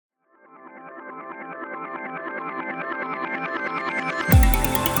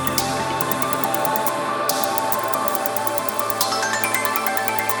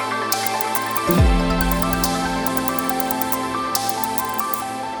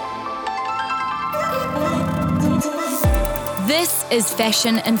This is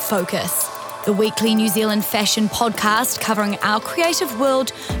Fashion in Focus, the weekly New Zealand fashion podcast covering our creative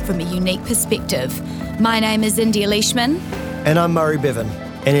world from a unique perspective. My name is India Leishman. And I'm Murray Bevan.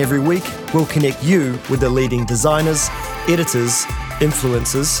 And every week, we'll connect you with the leading designers, editors,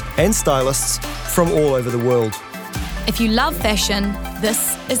 influencers, and stylists from all over the world. If you love fashion,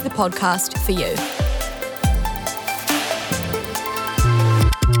 this is the podcast for you.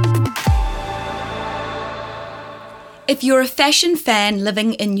 If you're a fashion fan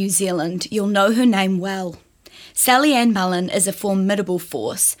living in New Zealand, you'll know her name well. Sally-Anne Mullen is a formidable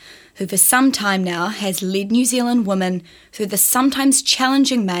force who for some time now has led New Zealand women through the sometimes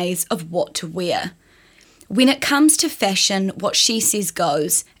challenging maze of what to wear. When it comes to fashion, what she says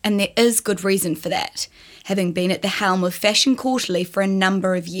goes, and there is good reason for that. Having been at the helm of Fashion Quarterly for a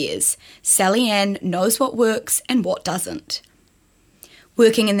number of years, Sally-Anne knows what works and what doesn't.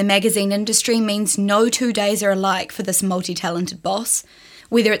 Working in the magazine industry means no 2 days are alike for this multi-talented boss,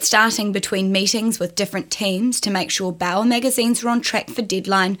 whether it's starting between meetings with different teams to make sure Bauer magazines are on track for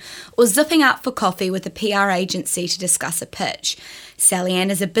deadline, or zipping out for coffee with a PR agency to discuss a pitch.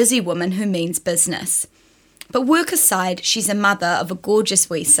 Sally-Anne is a busy woman who means business. But work aside, she's a mother of a gorgeous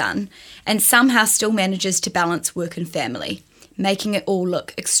wee son, and somehow still manages to balance work and family, making it all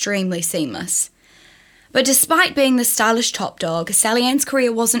look extremely seamless. But despite being the stylish top dog, Sally-Anne's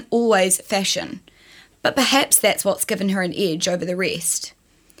career wasn't always fashion. But perhaps that's what's given her an edge over the rest.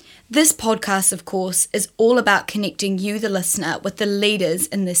 This podcast, of course, is all about connecting you, the listener, with the leaders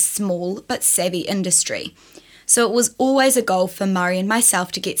in this small but savvy industry. So it was always a goal for Murray and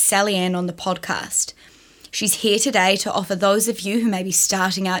myself to get Sally-Anne on the podcast. She's here today to offer those of you who may be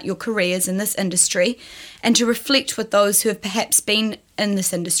starting out your careers in this industry and to reflect with those who have perhaps been in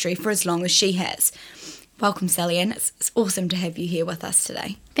this industry for as long as she has. Welcome, Sally-Anne. It's awesome to have you here with us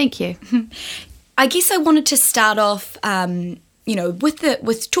today. Thank you. I guess I wanted to start off,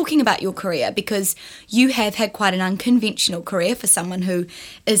 with talking about your career, because you have had quite an unconventional career for someone who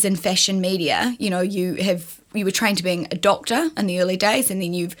is in fashion media. You know, you were trained to being a doctor in the early days, and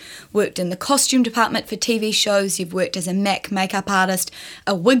then you've worked in the costume department for TV shows. You've worked as a MAC makeup artist,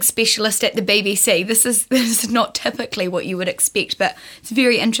 a wig specialist at the BBC. This is not typically what you would expect, but it's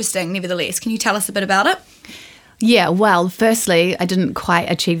very interesting nevertheless. Can you tell us a bit about it? Yeah, well, firstly, I didn't quite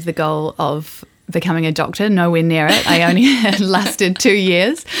achieve the goal of becoming a doctor, nowhere near it. I only lasted 2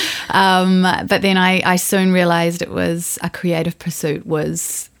 years. But then I soon realised it was a creative pursuit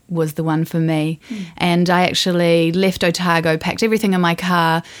was the one for me. And I actually left Otago, packed everything in my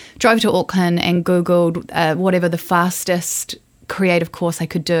car, drove to Auckland and Googled whatever the fastest creative course I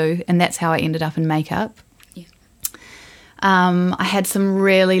could do. And that's how I ended up in makeup. I had some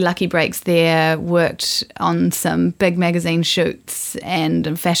really lucky breaks there, worked on some big magazine shoots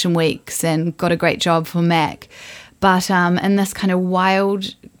and fashion weeks and got a great job for MAC. But in this kind of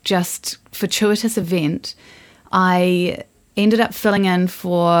wild, just fortuitous event, I ended up filling in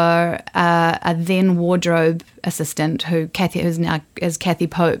for a then wardrobe assistant who's now Kathy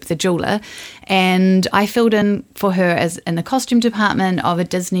Pope, the jeweller, and I filled in for her as in the costume department of a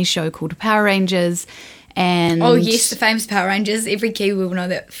Disney show called Power Rangers. And oh yes, the famous Power Rangers. Every Kiwi will know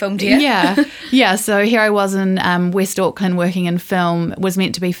that filmed here. Yeah. So here I was in West Auckland working in film. It was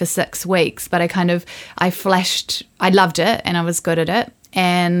meant to be for 6 weeks, but I flashed. I loved it and I was good at it.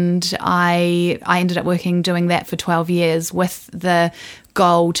 And I ended up doing that for 12 years with the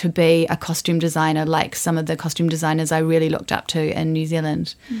goal to be a costume designer, like some of the costume designers I really looked up to in New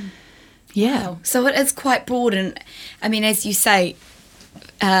Zealand. Yeah. Wow. So it is quite broad, and I mean, as you say,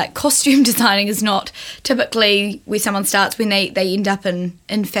 costume designing is not typically where someone starts when they end up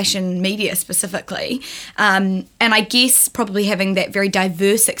in fashion media specifically. And I guess probably having that very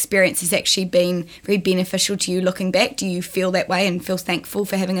diverse experience has actually been very beneficial to you looking back. Do you feel that way and feel thankful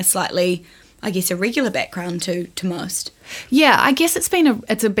for having a slightly, I guess, irregular background to most? Yeah, I guess it's been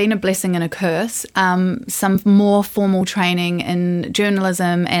a blessing and a curse. Some more formal training in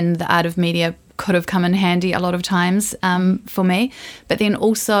journalism and the art of media could have come in handy a lot of times for me, but then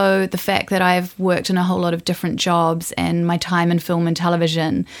also the fact that I've worked in a whole lot of different jobs and my time in film and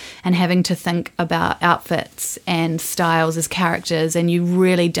television and having to think about outfits and styles as characters, and you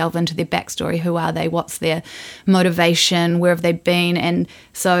really delve into their backstory. Who are they? What's their motivation? Where have they been? And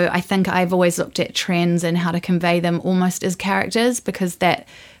so I think I've always looked at trends and how to convey them almost as characters, because that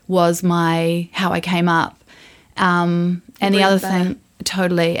was how I came up. And the other thing,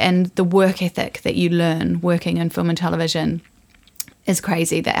 totally, and the work ethic that you learn working in film and television is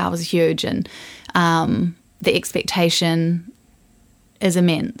crazy. The hours are huge, and the expectation is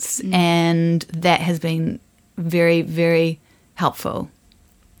immense, and that has been very, very helpful.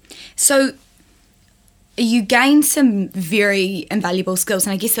 So you gained some very invaluable skills,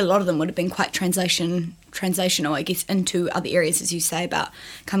 and I guess a lot of them would have been quite translational, I guess, into other areas, as you say, about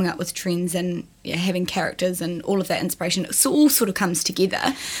coming up with trends and having characters and all of that inspiration. So all sort of comes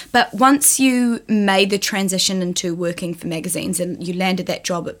together. But once you made the transition into working for magazines and you landed that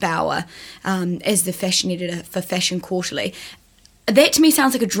job at Bauer as the fashion editor for Fashion Quarterly, that to me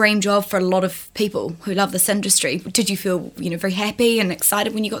sounds like a dream job for a lot of people who love this industry. Did you feel, very happy and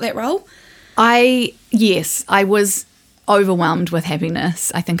excited when you got that role? Yes, I was overwhelmed with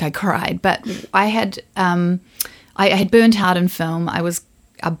happiness. I think I cried, but I had burnt out in film. I was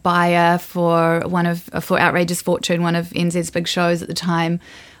a buyer for Outrageous Fortune, one of NZ's big shows at the time.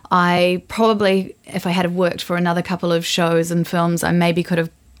 I probably, if I had have worked for another couple of shows and films, I maybe could have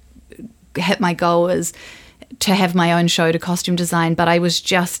hit my goal as to have my own show to costume design, but I was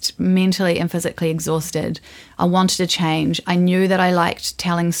just mentally and physically exhausted. I wanted to change. I knew that I liked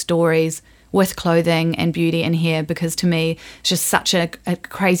telling stories with clothing and beauty and hair, because to me it's just such a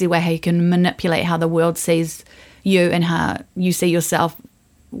crazy way how you can manipulate how the world sees you and how you see yourself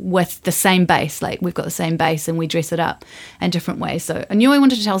with the same base. Like, we've got the same base and we dress it up in different ways. So I knew I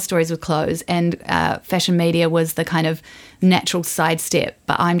wanted to tell stories with clothes, and fashion media was the kind of natural sidestep.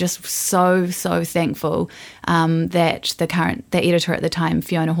 But I'm just so thankful that the editor at the time,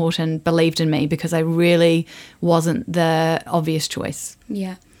 Fiona Horton, believed in me, because I really wasn't the obvious choice.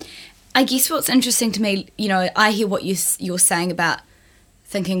 Yeah. I guess what's interesting to me, I hear what you're saying about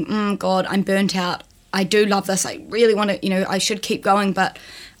thinking, God, I'm burnt out. I do love this. I really want to, I should keep going. But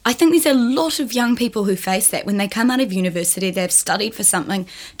I think there's a lot of young people who face that when they come out of university, they've studied for something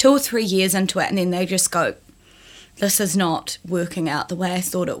 2 or 3 years into it, and then they just go, this is not working out the way I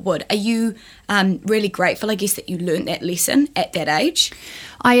thought it would. Are you really grateful, I guess, that you learned that lesson at that age?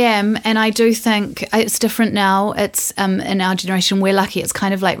 I am, and I do think it's different now. It's in our generation, we're lucky. It's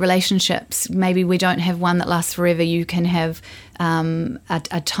kind of like relationships. Maybe we don't have one that lasts forever. You can have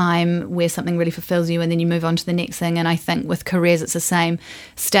a time where something really fulfills you, and then you move on to the next thing. And I think with careers, it's the same.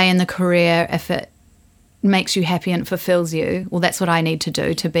 Stay in the career if it makes you happy and fulfills you. Well, that's what I need to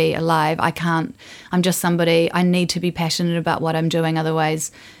do to be alive. I'm just somebody, I need to be passionate about what I'm doing.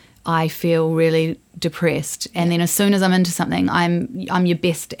 Otherwise, I feel really depressed. And then as soon as I'm into something, I'm your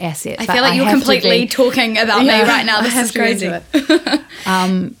best asset. I feel like you're completely talking about me right now. This is crazy.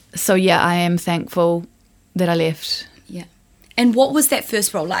 So yeah, I am thankful that I left. Yeah. And what was that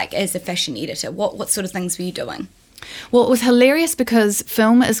first role like as a fashion editor? What sort of things were you doing? Well, it was hilarious because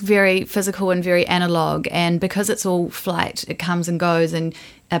film is very physical and very analog, and because it's all flight, it comes and goes, and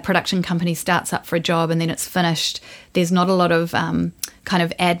a production company starts up for a job and then it's finished. There's not a lot of kind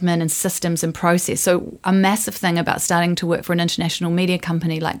of admin and systems and process. So a massive thing about starting to work for an international media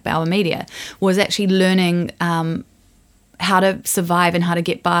company like Bauer Media was actually learning how to survive and how to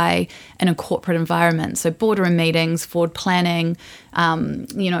get by in a corporate environment. So boardroom meetings, forward planning,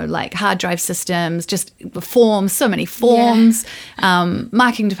 like hard drive systems, just forms, so many forms,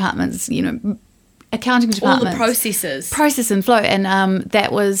 marketing departments, accounting departments. All the processes. Process and flow. And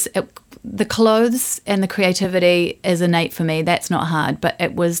that was, the clothes and the creativity is innate for me. That's not hard. But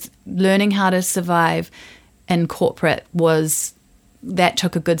it was learning how to survive in corporate that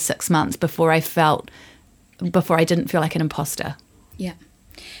took a good 6 months before I didn't feel like an imposter. Yeah.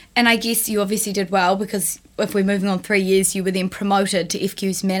 And I guess you obviously did well, because if we're moving on 3 years, you were then promoted to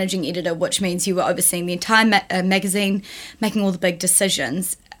FQ's managing editor, which means you were overseeing the entire magazine, making all the big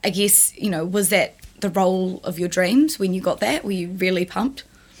decisions. I guess, was that the role of your dreams when you got that? Were you really pumped?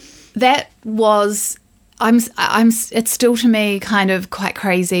 That was... it's still to me kind of quite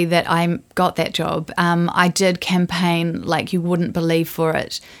crazy that I got that job. I did campaign like you wouldn't believe for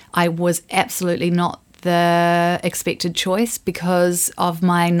it. I was absolutely not the expected choice because of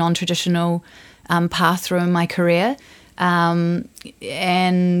my non-traditional path through my career, and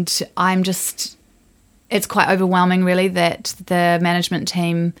it's quite overwhelming really that the management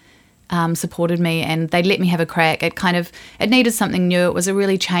team supported me and they let me have a crack. It needed something new. It was a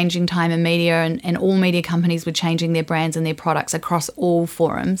really changing time in media, and all media companies were changing their brands and their products across all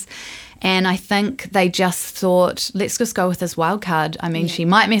forums. And I think they just thought, let's just go with this wild card. I mean, she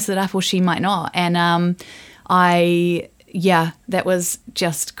might mess it up or she might not. And that was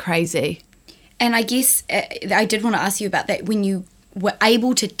just crazy. And I guess I did want to ask you about that. When you were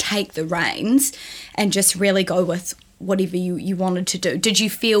able to take the reins and just really go with whatever you wanted to do, did you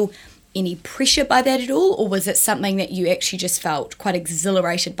feel any pressure by that at all? Or was it something that you actually just felt quite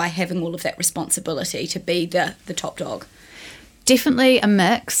exhilarated by having all of that responsibility to be the top dog? Definitely a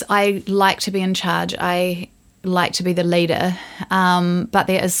mix. I like to be in charge. I like to be the leader, but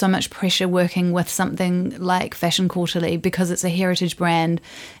there is so much pressure working with something like Fashion Quarterly because it's a heritage brand.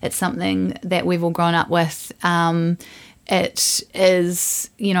 It's something that we've all grown up with. It is,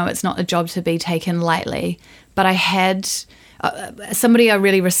 it's not a job to be taken lightly. But I had somebody I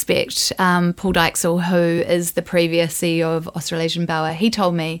really respect, Paul Dykesall, who is the previous CEO of Australasian Bauer. He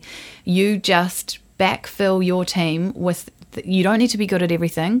told me, you just backfill your team with, you don't need to be good at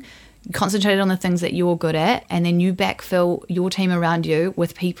everything. Concentrate on the things that you're good at, and then you backfill your team around you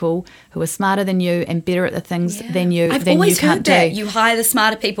with people who are smarter than you and better at the things than you. I've than always you can't heard that. do. You hire the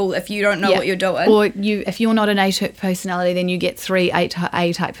smarter people if you don't know what you're doing. Or if you're not an A-type personality, then you get 3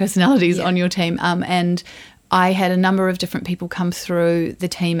 A-type personalities on your team. And I had a number of different people come through the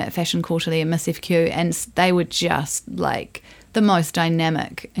team at Fashion Quarterly and Miss FQ, and they were just like the most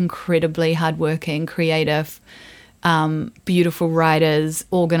dynamic, incredibly hardworking, creative, beautiful writers,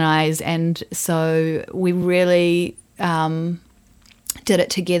 organised, and so we really did it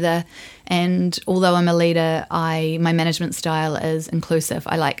together. And although I'm a leader, my management style is inclusive.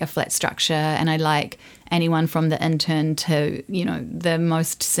 I like a flat structure, and I like anyone from the intern to the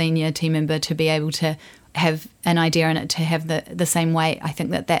most senior team member to be able to have an idea in it, to have the same weight. I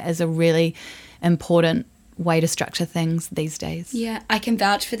think that is a really important way to structure things these days. Yeah, I can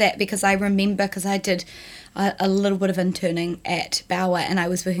vouch for that because I remember, because I did a little bit of interning at Bauer, and I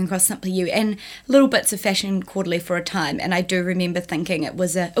was working across Simply You and little bits of Fashion Quarterly for a time, and I do remember thinking it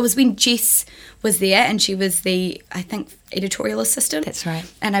was when Jess was there, and she was the, I think, editorial assistant. That's right.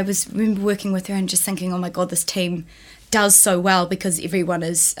 And I remember working with her and just thinking, oh my God, this team does so well because everyone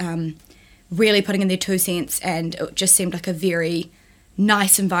is really putting in their 2 cents, and it just seemed like a very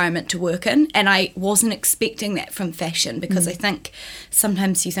nice environment to work in, and I wasn't expecting that from fashion because I think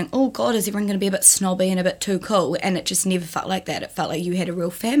sometimes you think, oh God, is everyone going to be a bit snobby and a bit too cool, and it just never felt like that. It felt like you had a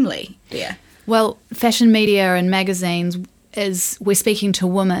real family there. Well, fashion media and magazines we're speaking to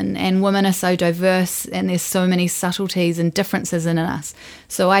women, and women are so diverse, and there's so many subtleties and differences in us.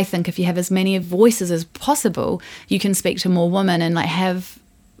 So I think if you have as many voices as possible, you can speak to more women and have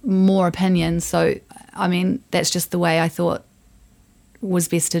more opinions. So I mean, that's just the way I thought was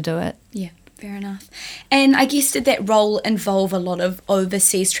best to do it. Yeah, fair enough. And I guess did that role involve a lot of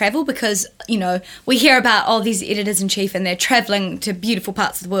overseas travel? Because, we hear about these editors-in-chief and they're travelling to beautiful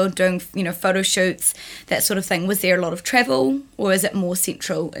parts of the world doing, photo shoots, that sort of thing. Was there a lot of travel, or is it more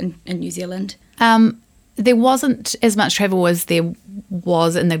central in New Zealand? There wasn't as much travel as there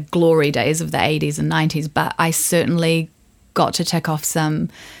was in the glory days of the 80s and 90s, but I certainly got to tick off some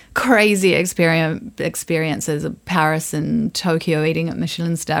crazy experiences of Paris and Tokyo, eating at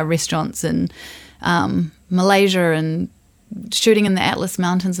Michelin star restaurants, and Malaysia, and shooting in the Atlas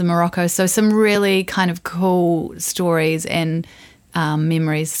Mountains in Morocco. So some really kind of cool stories and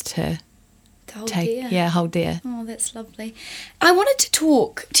memories to hold dear. Oh, that's lovely. I wanted to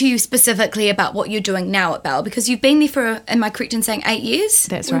talk to you specifically about what you're doing now at Bauer, because you've been there for, am I correct in saying, 8 years?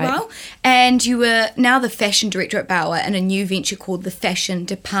 That's right. Well, and you were now the fashion director at Bauer in a new venture called the Fashion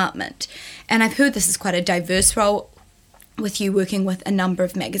Department. And I've heard this is quite a diverse role with you working with a number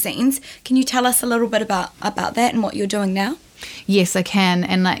of magazines. Can you tell us a little bit about that and what you're doing now? Yes, I can.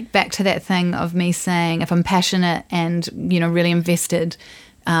 And back to that thing of me saying, if I'm passionate and, really invested,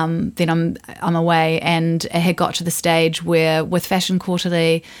 then I'm away. And it had got to the stage where with Fashion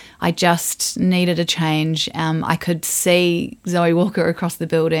Quarterly I just needed a change. I could see Zoe Walker across the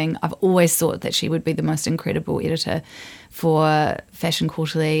building. I've always thought that she would be the most incredible editor for Fashion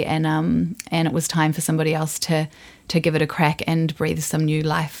Quarterly, and it was time for somebody else to give it a crack and breathe some new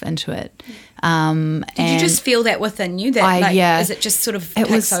life into it. Did you just feel that within you? Is it just sort of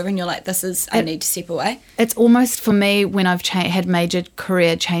takes over and you're like, I need to step away? It's almost, for me, when I've had major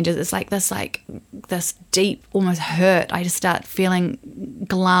career changes, it's like this deep, almost hurt. I just start feeling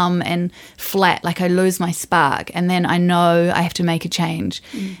glum and flat, like I lose my spark, and then I know I have to make a change.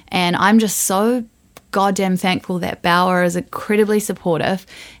 And I'm just so goddamn thankful that Bauer is incredibly supportive,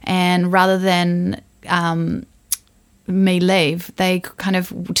 and rather than me leave, they kind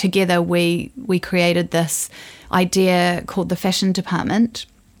of together we created this idea called the Fashion Department,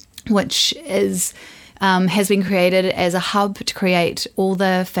 which is has been created as a hub to create all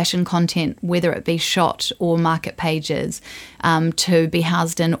the fashion content, whether it be shot or market pages, to be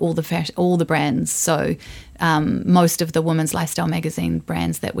housed in all the brands. So most of the women's lifestyle magazine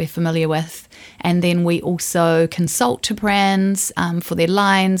brands that we're familiar with. And then we also consult to brands for their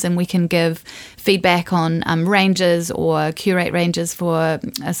lines, and we can give feedback on ranges or curate ranges for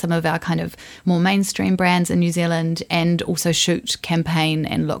some of our kind of more mainstream brands in New Zealand, and also shoot campaign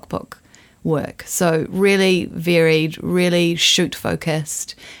and lookbook work. So really varied, really shoot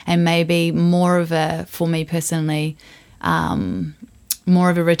focused, and maybe more of a, for me personally, more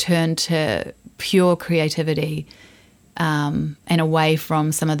of a return to pure creativity, and away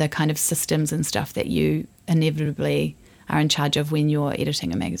from some of the kind of systems and stuff that you inevitably are in charge of when you're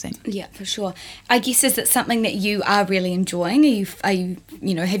editing a magazine. Yeah, for sure. I guess, is it something that you are really enjoying? Are you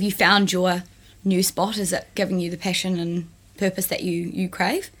have you found your new spot? Is it giving you the passion and purpose that you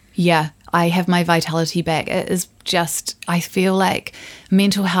crave? Yeah, I have my vitality back. It is just, I feel like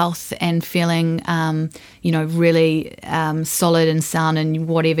mental health and feeling, really solid and sound in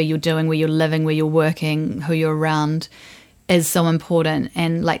whatever you're doing, where you're living, where you're working, who you're around, is so important.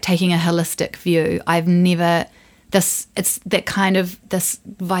 And like taking a holistic view, it's that kind of this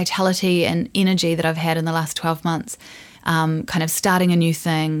vitality and energy that I've had in the last 12 months, kind of starting a new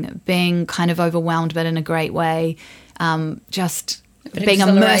thing, being kind of overwhelmed, but in a great way, just being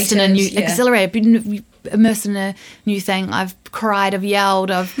immersed in a new, being immersed in a new thing. I've cried, I've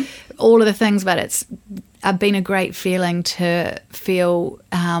yelled, I've all of the things, but it's been a great feeling to feel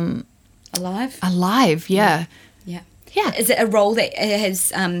alive. Yeah. Is it a role that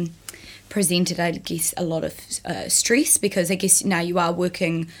has presented, I guess, a lot of stress? Because I guess now you are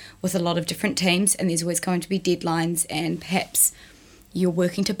working with a lot of different teams, and there's always going to be deadlines, and perhaps you're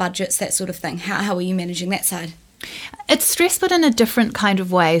working to budgets, that sort of thing. How are you managing that side? It's stress, but in a different kind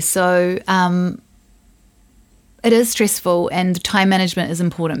of way. So it is stressful, and time management is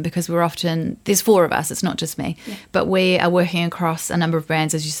important because there's 4 of us, it's not just me, but we are working across a number of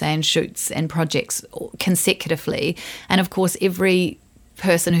brands, as you say, and shoots and projects consecutively. And of course, every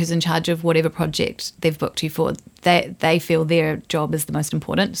person who's in charge of whatever project they've booked you for, they feel their job is the most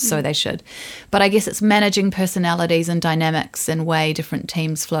important, so they should. But I guess it's managing personalities and dynamics and way different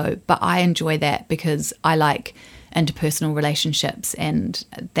teams flow. But I enjoy that because I like interpersonal relationships, and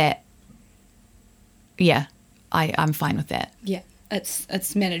that, I'm fine with that. Yeah,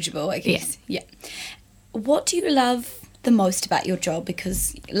 it's manageable, I guess. Yeah. What do you love the most about your job?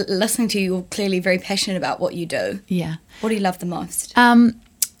 Because listening to you, you're clearly very passionate about what you do. Yeah. What do you love the most?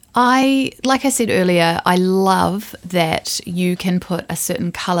 Like I said earlier, I love that you can put a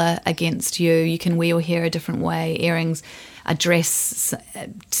certain colour against you. You can wear your hair a different way, earrings, a dress,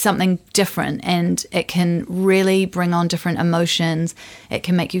 something different, and it can really bring on different emotions. It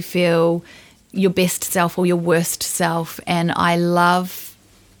can make you feel your best self or your worst self. And I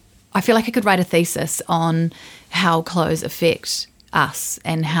feel like I could write a thesis on how clothes affect us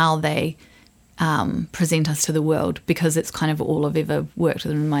and how they present us to the world, because it's kind of all I've ever worked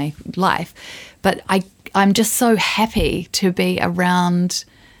with in my life. But I'm just so happy to be around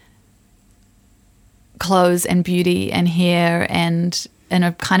clothes and beauty and hair, and in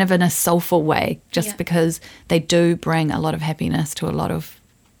a soulful way, just because they do bring a lot of happiness to a lot of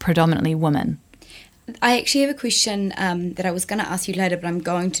predominantly women. I actually have a question that I was going to ask you later, but I'm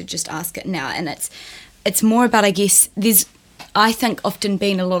going to just ask it now, and it's more about, I guess, there's, I think, often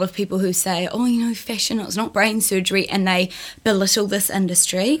been a lot of people who say, fashion, it's not brain surgery, and they belittle this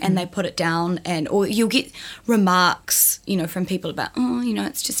industry and they put it down, or you'll get remarks, from people about,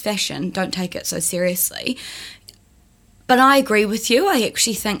 it's just fashion, don't take it so seriously. But I agree with you. I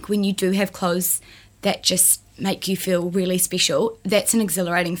actually think when you do have clothes that just make you feel really special, that's an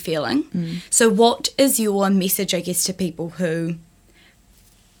exhilarating feeling. So what is your message, I guess, to people who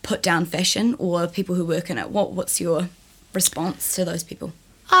put down fashion or people who work in it? What's your response to those people?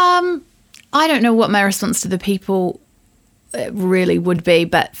 I don't know what my response to the people really would be,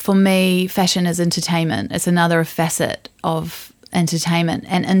 but for me, fashion is entertainment. It's another facet of entertainment,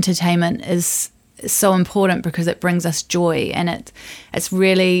 and entertainment is so important because it brings us joy, and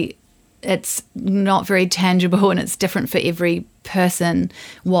it's not very tangible, and it's different for every person.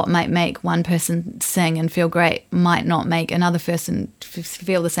 What might make one person sing and feel great might not make another person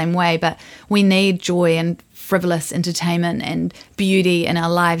feel the same way, but we need joy and frivolous entertainment and beauty in our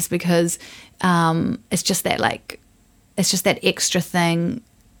lives, because it's just that extra thing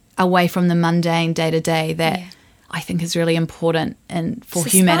away from the mundane day to day that I think is really important and for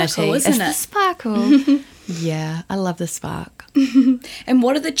humanity. Sparkle, isn't it? It's the sparkle. Yeah, I love the spark. And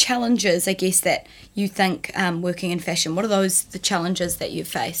what are the challenges, I guess, that you think working in fashion? What are the challenges that you've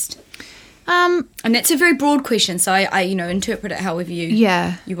faced? And that's a very broad question, so I interpret it however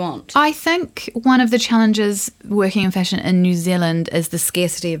you want. I think one of the challenges working in fashion in New Zealand is the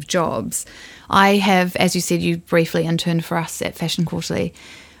scarcity of jobs. I have, as you said, you briefly interned for us at Fashion Quarterly.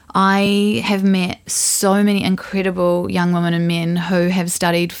 I have met so many incredible young women and men who have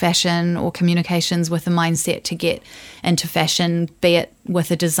studied fashion or communications with a mindset to get into fashion, be it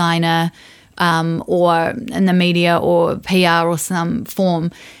with a designer, or in the media or PR or some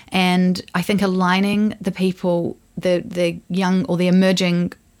form. And I think aligning the people, the young or the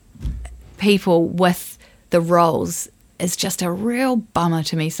emerging people with the roles is just a real bummer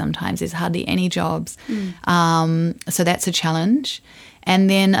to me sometimes. There's hardly any jobs. So that's a challenge. And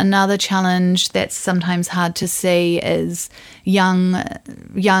then another challenge that's sometimes hard to see is young,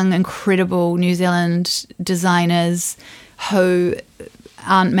 incredible New Zealand designers who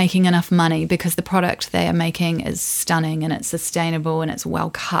aren't making enough money because the product they are making is stunning and it's sustainable and it's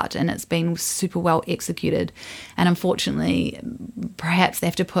well cut and it's been super well executed. And unfortunately, perhaps they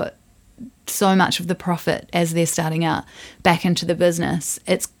have to put so much of the profit as they're starting out back into the business.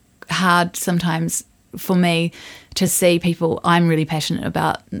 It's hard sometimes for me to see people I'm really passionate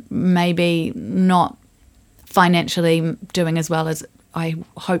about maybe not financially doing as well as I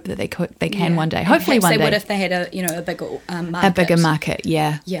hope that they can one day. Hopefully one day. They would if they had a bigger market. A bigger market,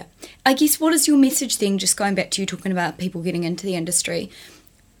 yeah. Yeah. I guess what is your message then, just going back to you talking about people getting into the industry,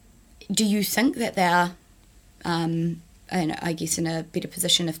 do you think that they are, I guess, in a better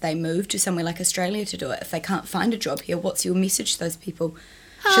position if they move to somewhere like Australia to do it? If they can't find a job here, what's your message to those people?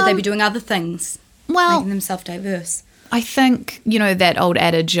 Should they be doing other things, making themselves diverse? I think, that old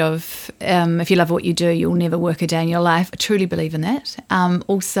adage of if you love what you do, you'll never work a day in your life. I truly believe in that.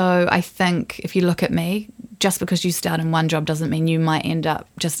 Also, I think if you look at me, just because you start in one job doesn't mean you might end up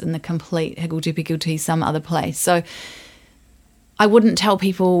just in the complete higgledy-piggledy some other place. So I wouldn't tell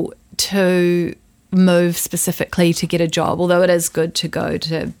people to move specifically to get a job, although it is good to go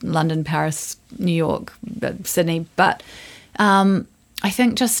to London, Paris, New York, Sydney. But I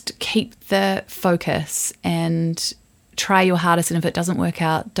think just keep the focus and try your hardest, and if it doesn't work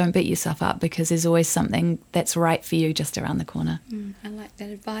out, don't beat yourself up because there's always something that's right for you just around the corner. I like that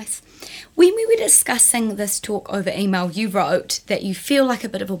advice. When we were discussing this talk over email, you wrote that you feel like a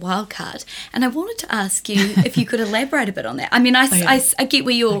bit of a wild card, and I wanted to ask you if you could elaborate a bit on that. I mean, I get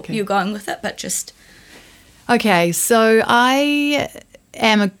where you're going with it, but just... Okay, so I'm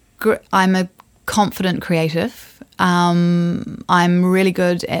a confident creative. I'm really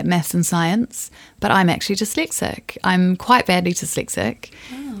good at maths and science, but I'm actually dyslexic. I'm quite badly dyslexic.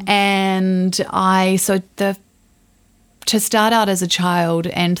 Oh. And to start out as a child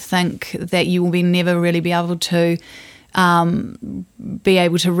and think that you will never really be able to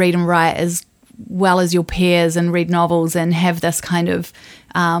read and write as well as your peers and read novels and have this kind of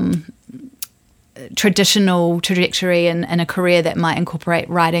traditional trajectory and a career that might incorporate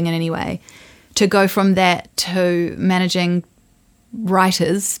writing in any way. To go from that to managing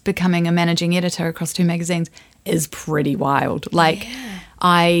writers, becoming a managing editor across 2 magazines is pretty wild.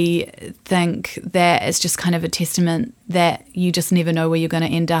 I think that it's just kind of a testament that you just never know where you're going to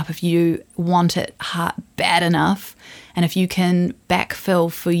end up if you want it bad enough, and if you can backfill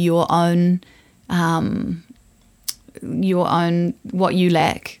for your own what you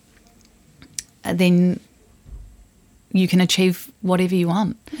lack, then you can achieve whatever you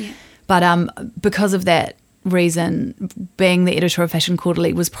want. Yeah. But because of that reason, being the editor of Fashion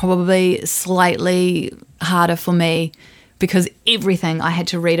Quarterly was probably slightly harder for me because everything I had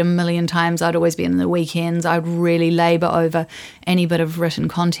to read a million times. I'd always be in the weekends. I'd really labour over any bit of written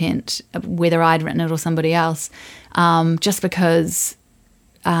content, whether I'd written it or somebody else, just because,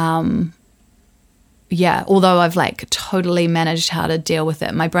 although I've totally managed how to deal with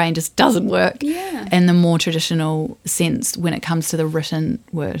it, my brain just doesn't work in the more traditional sense when it comes to the written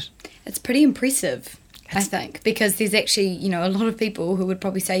word. It's pretty impressive, I think, because there's actually, a lot of people who would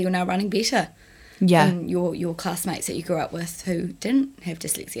probably say you're now running better than your classmates that you grew up with who didn't have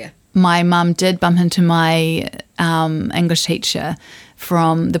dyslexia. My mum did bump into my English teacher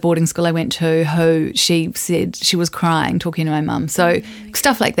from the boarding school I went to, who she said she was crying talking to my mum. So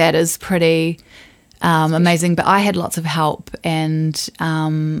stuff like that is pretty amazing. But I had lots of help and,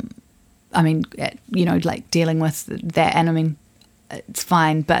 dealing with that. And it's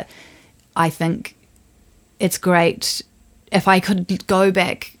fine, but I think it's great if I could go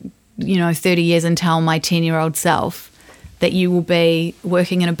back, 30 years and tell my 10-year-old self that you will be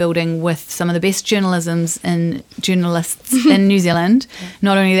working in a building with some of the best journalists in New Zealand. Yeah.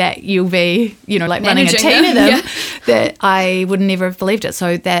 Not only that, you'll be, running a team of them, that I would never have believed it.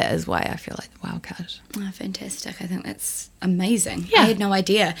 So that is why I feel like the wild card. Oh, fantastic. I think that's amazing. Yeah. I had no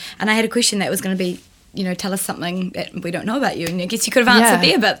idea. And I had a question that was going to be, tell us something that we don't know about you. And I guess you could have answered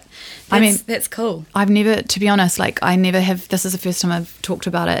there, but that's cool. I've never, to be honest, this is the first time I've talked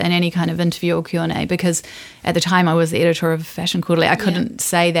about it in any kind of interview or Q&A, because at the time I was the editor of Fashion Quarterly. I couldn't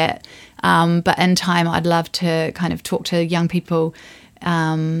say that. But in time, I'd love to kind of talk to young people,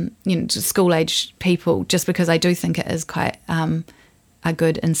 school-age people, just because I do think it is quite a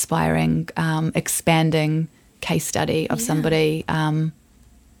good, inspiring, expanding case study of somebody.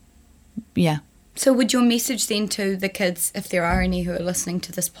 So would your message then to the kids, if there are any who are listening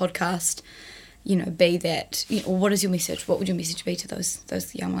to this podcast, be that, or what is your message? What would your message be to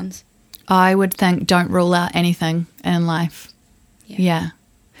those young ones? I would think don't rule out anything in life. Yeah.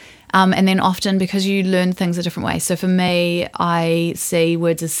 And then often, because you learn things a different way. So for me, I see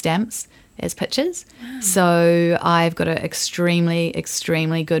words as stamps, as pictures. Wow. So I've got an extremely,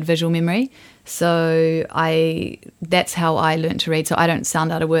 extremely good visual memory. So that's how I learned to read. So I don't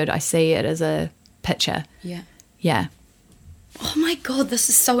sound out a word. I see it as a picture. Yeah. Yeah. Oh my God, this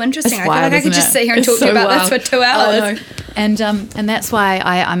is so interesting. I feel like I could just sit here and talk to you about this for 2 hours. And that's why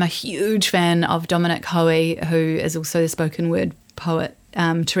I'm a huge fan of Dominic Hoey, who is also the spoken word poet,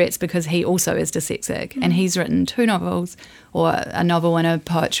 Tourette's, because he also is dyslexic and he's written 2 novels, or a novel and a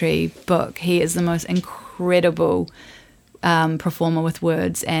poetry book. He is the most incredible performer with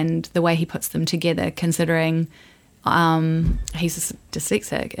words, and the way he puts them together, considering he's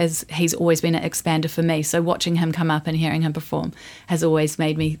dyslexic, as he's always been an expander for me. So watching him come up and hearing him perform has always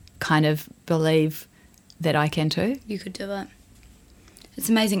made me kind of believe that I can too. You could do it. It's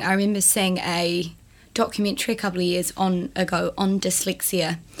amazing. I remember seeing a documentary a couple of years ago on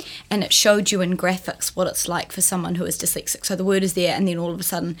dyslexia, and it showed you in graphics what it's like for someone who is dyslexic. So the word is there, and then all of a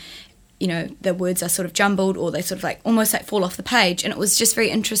sudden, the words are sort of jumbled, or they sort of like almost like fall off the page. And it was just very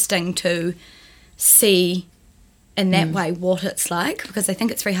interesting to see in that way what it's like, because I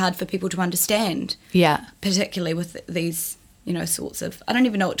think it's very hard for people to understand. Yeah. Particularly with these, sorts of, I don't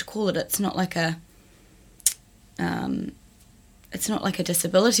even know what to call it. It's not like a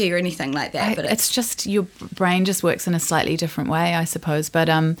disability or anything like that. But it's just your brain just works in a slightly different way, I suppose. But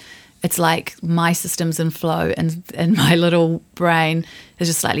it's like my systems and flow and my little brain is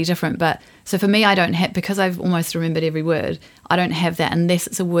just slightly different. But so for me, I don't have, because I've almost remembered every word, I don't have that unless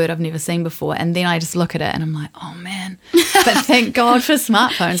it's a word I've never seen before. And then I just look at it and I'm like, oh man. But thank God for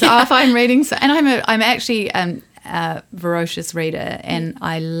smartphones. Yeah. If I'm reading, and I'm actually a voracious reader, and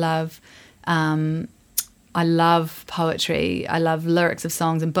I love poetry. I love lyrics of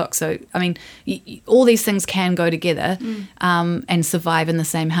songs and books. So, I mean, all these things can go together and survive in the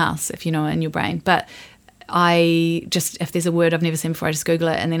same house, if you know it, in your brain. But if there's a word I've never seen before, I just Google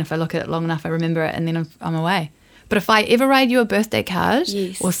it. And then if I look at it long enough, I remember it, and then I'm away. But if I ever write you a birthday card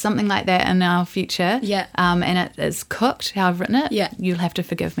or something like that in our future, and it is cooked, how I've written it, you'll have to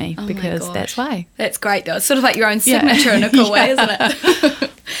forgive me, because that's why. That's great, though. It's sort of like your own signature in a cool way, isn't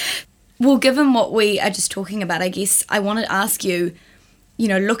it? Well, given what we are just talking about, I guess I want to ask you,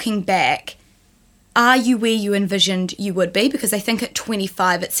 looking back, are you where you envisioned you would be? Because I think at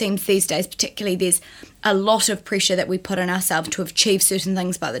 25, it seems these days particularly, there's a lot of pressure that we put on ourselves to achieve certain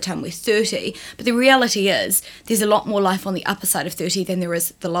things by the time we're 30. But the reality is there's a lot more life on the upper side of 30 than there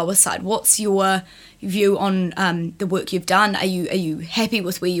is the lower side. What's your view on the work you've done? Are you happy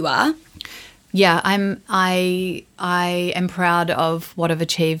with where you are? Yeah, I am proud of what I've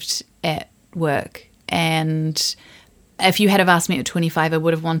achieved at work. And if you had have asked me at 25, I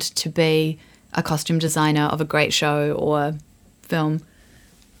would have wanted to be a costume designer of a great show or film.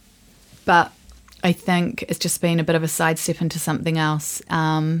 But I think it's just been a bit of a sidestep into something else.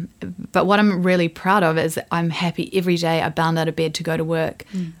 But what I'm really proud of is that I'm happy every day I bound out of bed to go to work.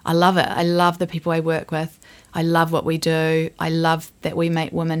 I love it. I love the people I work with. I love what we do. I love that we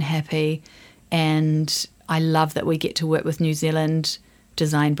make women happy. And I love that we get to work with New Zealand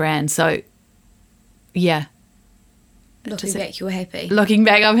design brands. So, yeah. Looking back, you were happy. Looking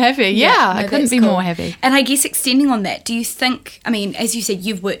back, I'm happy. Yeah, I couldn't be more happy. And I guess extending on that, do you think, as you said,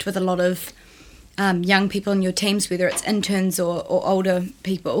 you've worked with a lot of young people in your teams, whether it's interns or older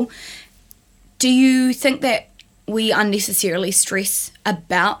people. Do you think that we unnecessarily stress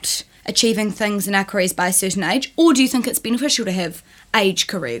about achieving things in our careers by a certain age, or do you think it's beneficial to have age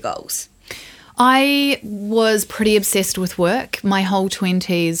career goals? I was pretty obsessed with work. My whole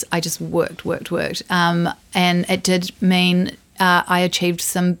 20s, I just worked. And it did mean I achieved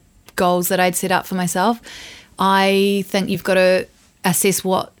some goals that I'd set up for myself. I think you've got to assess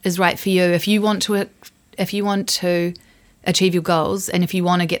what is right for you. If you want to achieve your goals, and if you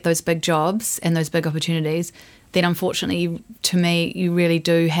want to get those big jobs and those big opportunities, then unfortunately, to me, you really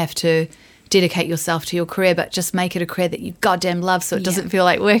do have to dedicate yourself to your career, but just make it a career that you goddamn love, so it doesn't feel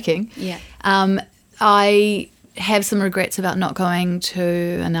like working. Yeah. have some regrets about not going to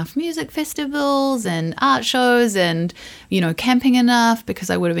enough music festivals and art shows and, camping enough because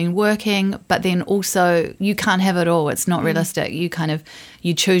I would have been working. But then also you can't have it all. It's not realistic.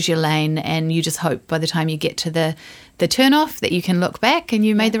 You choose your lane and you just hope by the time you get to the turn off that you can look back and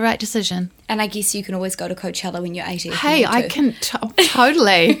you made the right decision. And I guess you can always go to Coachella when you're 80. Hey, I can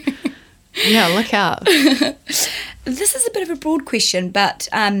totally. Yeah, look out. This is a bit of a broad question, but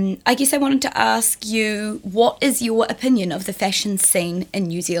I guess I wanted to ask you, what is your opinion of the fashion scene in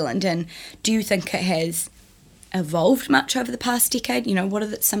New Zealand, and do you think it has evolved much over the past decade? What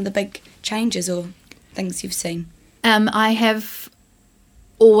are some of the big changes or things you've seen? I have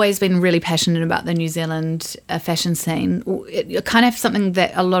always been really passionate about the New Zealand fashion scene. It kind of something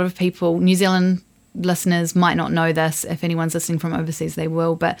that a lot of people, New Zealand listeners might not know this. If anyone's listening from overseas, they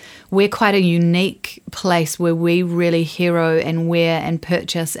will. But we're quite a unique place where we really hero and wear and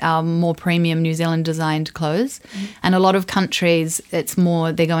purchase our more premium New Zealand designed clothes. And a lot of countries, it's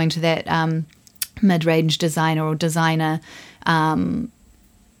more they're going to that mid-range designer or designer.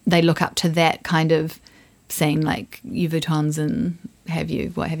 They look up to that kind of scene, like Vuittons and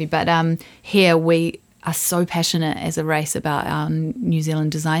what have you. But here we are so passionate as a race about our New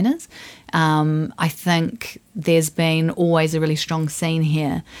Zealand designers. I think there's been always a really strong scene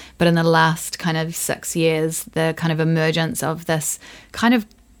here, but in the last kind of 6 years, the kind of emergence of this kind of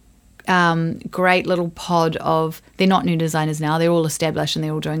great little pod of, they're not new designers now, they're all established and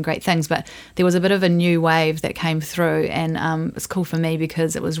they're all doing great things, but there was a bit of a new wave that came through, and it's cool for me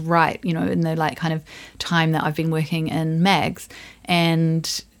because it was right, in the like kind of time that I've been working in mags,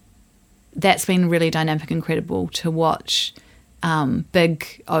 and that's been really dynamic, incredible to watch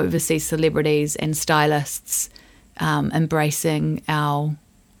big overseas celebrities and stylists embracing our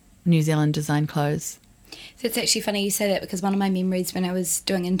New Zealand design clothes. So it's actually funny you say that, because one of my memories when I was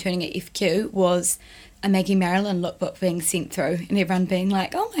doing interning at FQ was a Maggie Marilyn lookbook being sent through and everyone being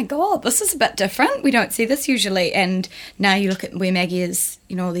like, oh my God, this is a bit different. We don't see this usually. And now you look at where Maggie is,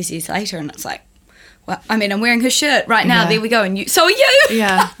 all these years later, and it's like, well, I mean, I'm wearing her shirt right now. Yeah. There we go. And so are you.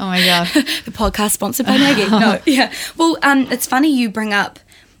 Yeah. Oh my God. The podcast sponsored by Maggie. No. Yeah. Well, it's funny you bring up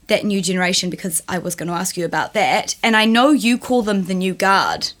that new generation, because I was going to ask you about that. And I know you call them the new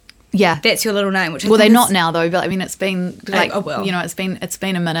guard. Yeah. That's your little name. Which they're not now though. But I mean, it's been like, well. It's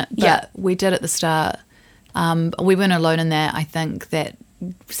been a minute. But yeah. We did at the start. We weren't alone in that. I think that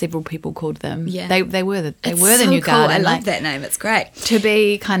several people called them. Yeah. They were the new guard. I love that name. It's great. To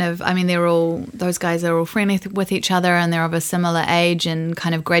be kind of, I mean, those guys are all friendly with each other, and they're of a similar age and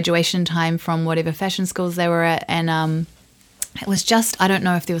kind of graduation time from whatever fashion schools they were at. And it was just, I don't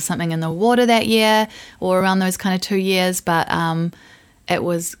know if there was something in the water that year or around those kind of 2 years, but it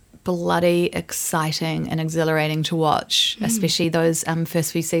was bloody exciting and exhilarating to watch, especially those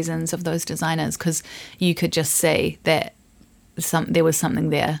first few seasons of those designers, because you could just see that there was something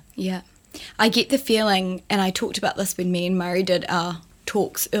there. Yeah. I get the feeling, and I talked about this when me and Murray did our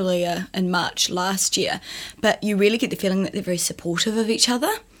talks earlier in March last year, but you really get the feeling that they're very supportive of each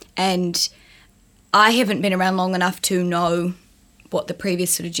other. And I haven't been around long enough to know what the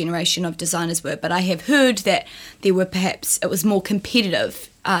previous sort of generation of designers were, but I have heard that there were it was more competitive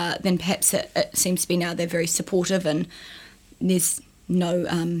than perhaps it seems to be now. They're very supportive and there's no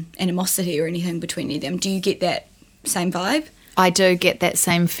animosity or anything between any of them. Do you get that same vibe? I do get that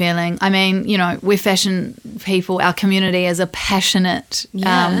same feeling. I mean, we're fashion people. Our community is a passionate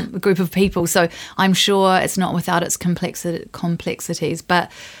group of people, so I'm sure it's not without its complexities.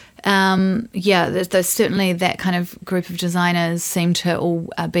 But there's certainly that kind of group of designers seem to all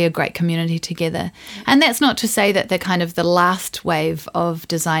be a great community together. And that's not to say that they're kind of the last wave of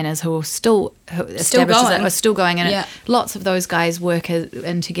designers who are still going. And lots of those guys work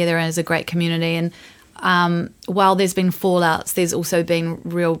in together as a great community. And while there's been fallouts, there's also been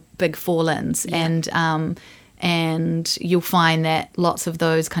real big fall-ins, and you'll find that lots of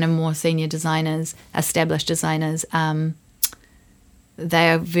those kind of more senior designers, established designers, they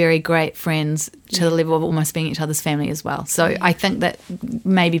are very great friends to the level of almost being each other's family as well. So I think that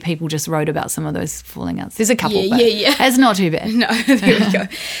maybe people just wrote about some of those falling outs. There's a couple, but it's not too bad. No, there we go.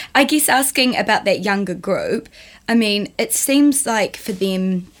 I guess asking about that younger group, I mean, it seems like for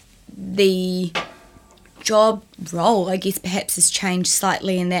them the job role, I guess, perhaps has changed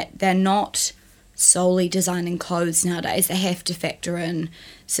slightly in that they're not solely designing clothes nowadays. They have to factor in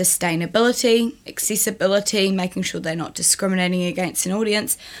sustainability, accessibility, making sure they're not discriminating against an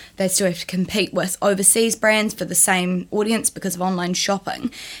audience. They still have to compete with overseas brands for the same audience because of online shopping,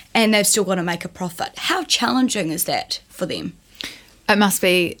 and they've still got to make a profit. How challenging is that for them? It must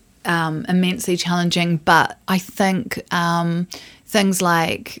be immensely challenging, but I think things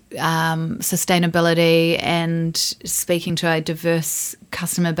like sustainability and speaking to a diverse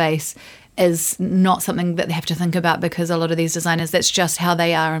customer base is not something that they have to think about, because a lot of these designers, that's just how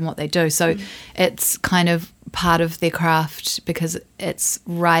they are and what they do. So it's kind of part of their craft, because it's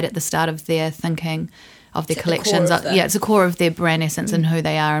right at the start of their thinking of their collections. It's a core of their brand essence and who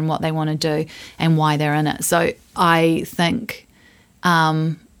they are and what they want to do and why they're in it. So I think,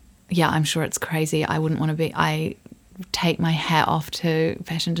 I'm sure it's crazy. I wouldn't want to be... I take my hat off to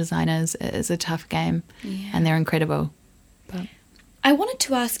fashion designers. It is a tough game, and they're incredible. But I wanted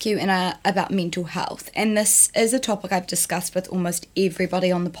to ask you about mental health, and this is a topic I've discussed with almost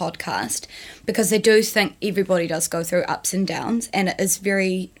everybody on the podcast, because I do think everybody does go through ups and downs, and it is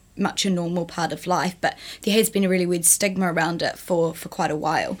very much a normal part of life, but there has been a really weird stigma around it for quite a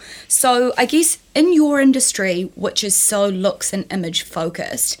while. So I guess in your industry, which is so looks and image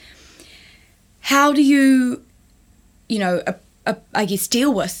focused, how do you I guess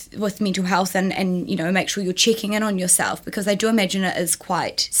deal with mental health and make sure you're checking in on yourself, because I do imagine it is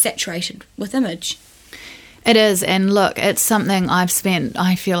quite saturated with image. It is, and look, it's something I've spent,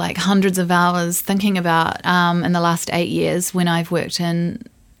 I feel like, hundreds of hours thinking about in the last 8 years when I've worked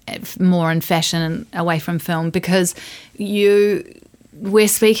more in fashion and away from film, because we're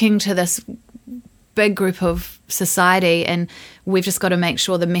speaking to this big group of society, and we've just got to make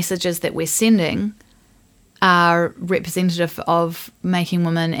sure the messages that we're sending are representative of making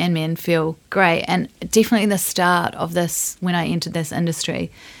women and men feel great. And definitely the start of this, when I entered this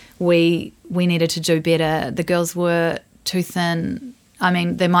industry, we needed to do better. The girls were too thin. I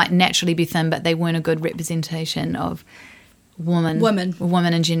mean, they might naturally be thin, but they weren't a good representation of women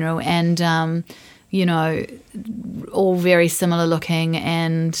in general. And, all very similar looking,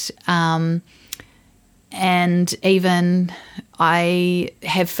 and even I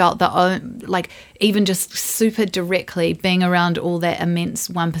have felt that, like, even just super directly being around all that immense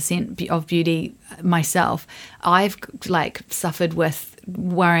 1% of beauty myself, I've suffered with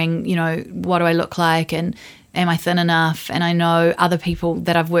worrying, what do I look like, and am I thin enough? And I know other people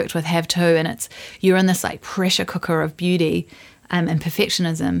that I've worked with have too, and you're in this pressure cooker of beauty and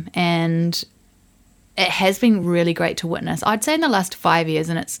perfectionism, and it has been really great to witness. I'd say in the last 5 years,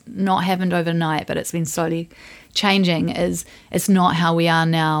 and it's not happened overnight, but it's been slowly changing, it's not how we are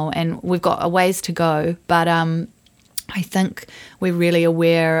now, and we've got a ways to go, but I think we're really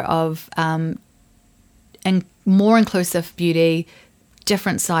aware of more inclusive beauty,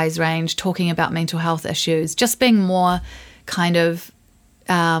 different size range, talking about mental health issues, just being more kind of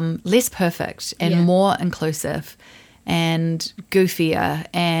less perfect and more inclusive and goofier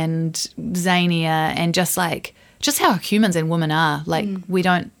and zanier, and just how humans and women are.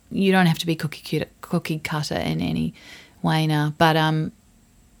 You don't have to be cookie cutter in any way now. But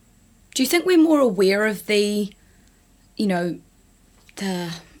do you think we're more aware of the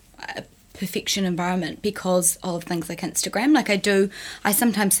perfection environment because of things like Instagram? I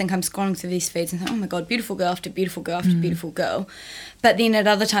sometimes think I'm scrolling through these feeds and think, oh my God, beautiful girl after beautiful girl after beautiful girl. But then at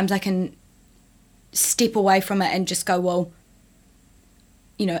other times I can step away from it and just go, well,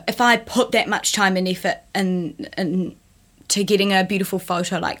 if I put that much time and effort in to getting a beautiful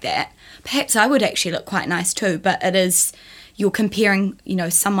photo like that, perhaps I would actually look quite nice too. But it is, you're comparing,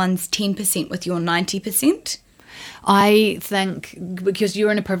 someone's 10% with your 90%. I think because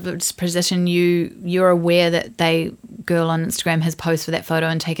you're in a privileged position, you're aware that girl on Instagram has posed for that photo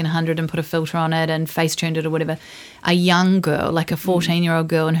and taken 100 and put a filter on it and face tuned it or whatever. A young girl, like a 14-year-old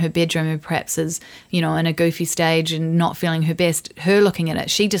girl in her bedroom who perhaps is, in a goofy stage and not feeling her best, her looking at it,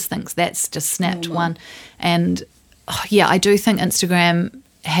 she just thinks that's just snapped one. And I do think Instagram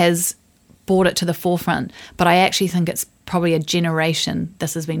has brought it to the forefront, but I actually think it's probably a generation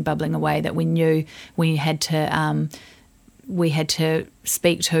this has been bubbling away, that we knew we had to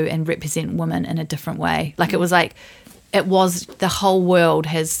speak to and represent women in a different way. It was the whole world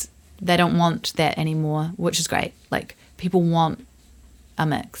they don't want that anymore, which is great. People want a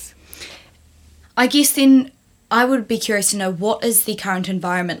mix. I guess then I would be curious to know, what is the current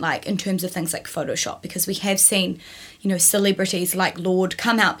environment like in terms of things like Photoshop? Because we have seen, celebrities like Lorde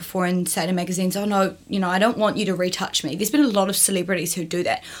come out before and say to magazines, oh no, I don't want you to retouch me. There's been a lot of celebrities who do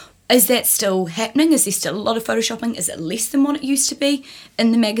that. Is that still happening? Is there still a lot of Photoshopping? Is it less than what it used to be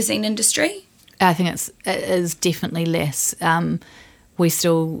in the magazine industry? I think it is definitely less. We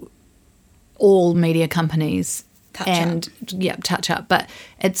still, all media companies touch up, but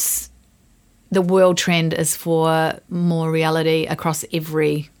the world trend is for more reality across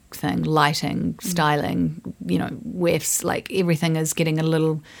everything, lighting, styling, wefts, everything is getting a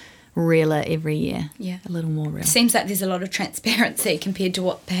little realer every year. Yeah. A little more real. It seems like there's a lot of transparency compared to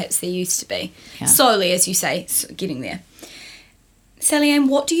what perhaps there used to be. Yeah. Slowly, as you say, getting there. Sally Ann,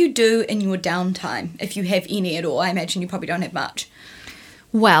 what do you do in your downtime, if you have any at all? I imagine you probably don't have much.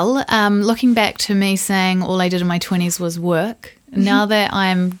 Well, looking back to me saying all I did in my 20s was work, now that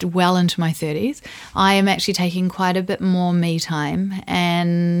I'm well into my 30s, I am actually taking quite a bit more me time,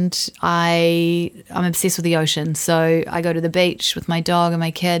 and I'm obsessed with the ocean. So I go to the beach with my dog and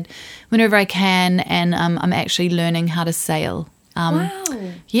my kid whenever I can, and I'm actually learning how to sail. Wow.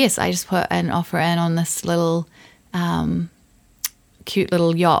 Yes, I just put an offer in on this little cute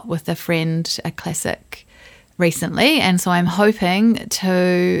little yacht with a friend, a classic, recently, and so I'm hoping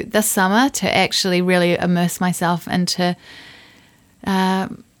to this summer to actually really immerse myself into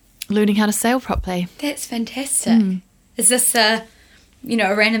learning how to sail properly. That's fantastic. Is this a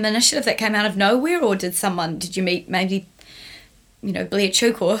random initiative that came out of nowhere, or did you meet maybe Blair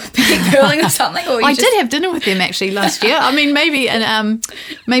Chook or Pete Curling or something? Or I did have dinner with them actually last year. I mean, maybe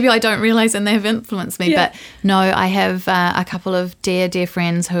I don't realise and they have influenced me. Yeah. But no, I have a couple of dear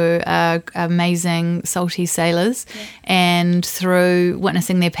friends who are amazing salty sailors, and through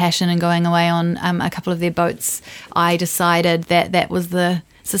witnessing their passion and going away on a couple of their boats, I decided that was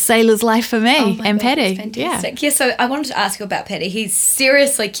it's a sailor's life for me and Paddy. That's fantastic. Yeah, so I wanted to ask you about Paddy. He's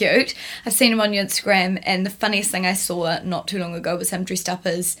seriously cute. I've seen him on your Instagram, and the funniest thing I saw not too long ago was him dressed up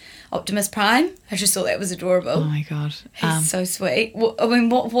as Optimus Prime. I just thought that was adorable. Oh my God. He's so sweet. I mean,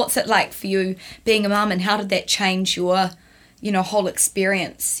 what's it like for you being a mum, and how did that change your, whole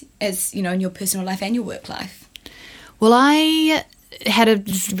experience as, in your personal life and your work life? Well, I had an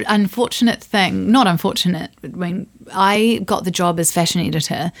unfortunate thing. Not unfortunate. I mean, I got the job as fashion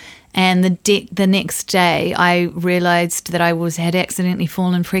editor, and the next day I realised that I had accidentally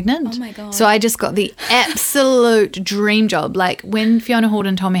fallen pregnant. Oh my God. So I just got the absolute dream job. Like when Fiona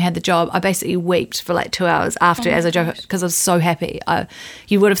Horden told me I had the job, I basically wept for like 2 hours after as a joke, because I was so happy.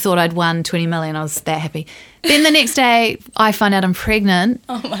 You would have thought I'd won 20 million. I was that happy. Then the next day I find out I'm pregnant.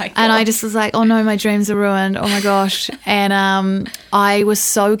 Oh my God. And I just was like, oh no, my dreams are ruined. Oh my gosh. And I was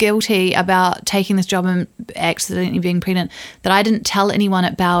so guilty about taking this job and accidentally being pregnant that I didn't tell anyone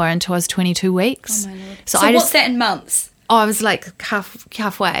at Bauer until I was 22 weeks. Oh my Lord. So what's that in months? Oh, I was like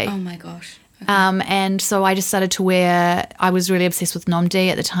halfway. Oh my gosh. Okay. And so I just started to I was really obsessed with Nom D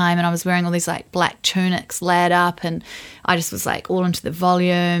at the time, and I was wearing all these like black tunics layered up, and I just was like all into the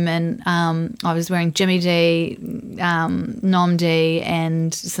volume, and I was wearing Jimmy D, Nom D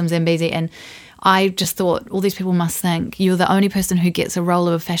and some Zambezi, and I just thought all these people must think you're the only person who gets a role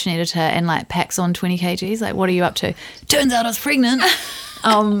of a fashion editor and like packs on 20 kgs. Like, what are you up to? Turns out I was pregnant.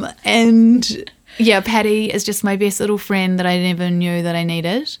 And yeah, Paddy is just my best little friend that I never knew that I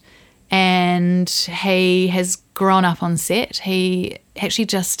needed. And he has grown up on set. He's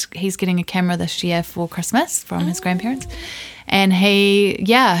getting a camera this year for Christmas from his grandparents. And he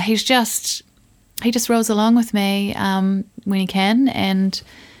just rolls along with me when he can, and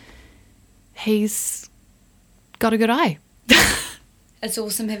he's got a good eye. It's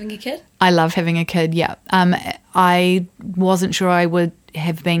awesome having a kid. I love having a kid, yeah. I wasn't sure I would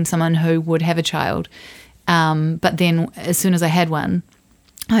have been someone who would have a child. But then as soon as I had one,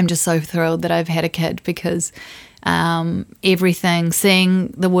 I'm just so thrilled that I've had a kid, because seeing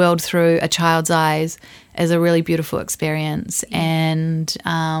the world through a child's eyes is a really beautiful experience. And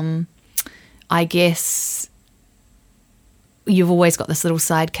I guess you've always got this little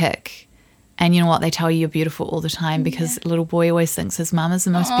sidekick. And you know what? They tell you you're beautiful all the time, because a little boy always thinks his mum is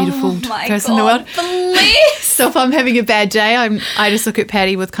the most beautiful person in the world. So if I'm having a bad day, I just look at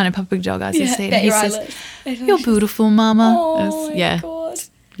Paddy with kind of puppy dog eyes and he says, "You're beautiful, mama." Oh my God.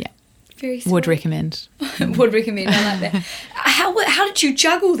 Yeah. Very sweet. Would recommend. Would recommend. I like that. How did you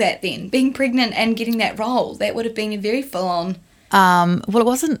juggle that then? Being pregnant and getting that role? That would have been a very full on. Well,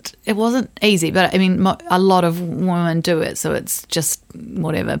 it wasn't easy, but I mean, a lot of women do it, so it's just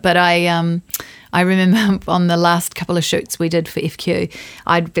whatever. But I remember on the last couple of shoots we did for FQ,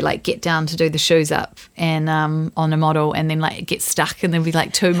 I'd be like get down to do the shoes up and on a model, and then like get stuck, and there'd be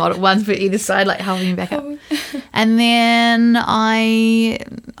like two model ones for either side, like holding me back up. And then I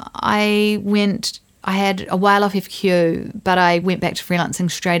had a while off FQ, but I went back to freelancing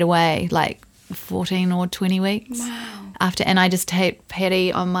straight away, like 14 or 20 weeks. Wow. After, and I just taped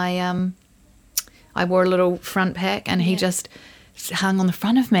Paddy on my I wore a little front pack, and he just hung on the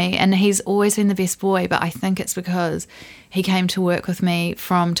front of me, and he's always been the best boy, but I think it's because he came to work with me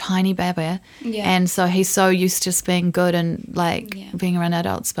from tiny baby, and so he's so used to just being good and like being around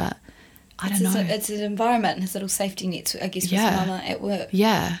adults, but I don't know. It's an environment and his little safety nets, I guess, with his mama at work.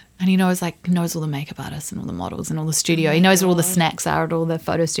 Yeah. And he knows all the makeup artists and all the models and all the studio. He knows where all the snacks are at all the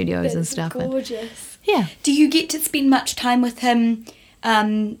photo studios and stuff. Gorgeous. Yeah. Do you get to spend much time with him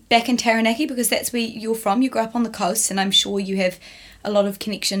back in Taranaki, because that's where you're from? You grew up on the coast, and I'm sure you have a lot of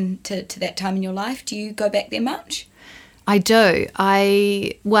connection to that time in your life. Do you go back there much? I do.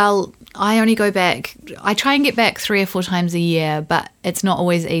 I only go back, I try and get back 3 or 4 times a year, but it's not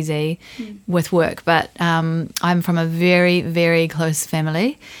always easy with work. But I'm from a very, very close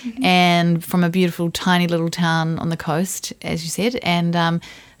family and from a beautiful tiny little town on the coast, as you said. And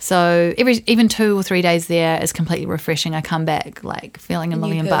so even 2 or 3 days there is completely refreshing. I come back like feeling a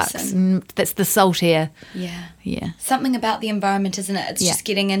million bucks. That's the salt air. Yeah. Yeah. Something about the environment, isn't it? It's just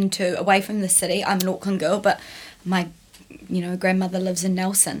getting away from the city. I'm an Auckland girl, but my grandmother lives in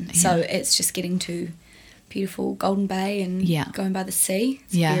Nelson, so it's just getting to beautiful Golden Bay and going by the sea.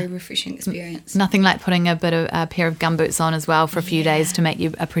 It's a very refreshing experience. Nothing like putting a pair of gumboots on as well for a few days to make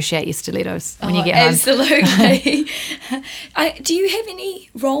you appreciate your stilettos when you get home. Absolutely. Do you have any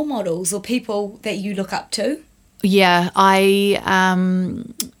role models or people that you look up to? Yeah, I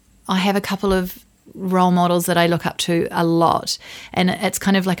have a couple of role models that I look up to a lot, and it's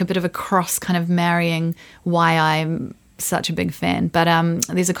kind of like a bit of a cross kind of marrying why I'm such a big fan. But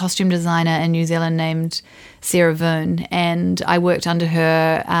there's a costume designer in New Zealand named Sarah Voon, and I worked under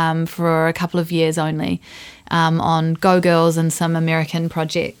her for a couple of years only on Go Girls and some American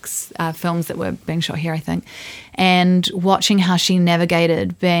projects, films that were being shot here, I think. And watching how she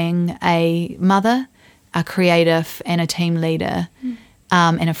navigated being a mother, a creative, and a team leader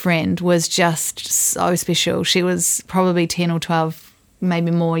and a friend was just so special. She was probably 10 or 12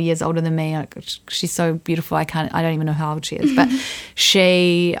 maybe more years older than me. She's so beautiful. I don't even know how old she is. But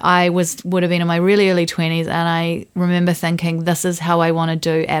I would have been in my really early 20s, and I remember thinking, this is how I want to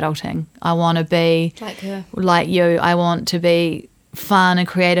do adulting. I want to be like her, like you. I want to be fun and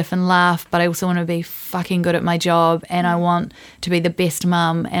creative and laugh, but I also want to be fucking good at my job, and I want to be the best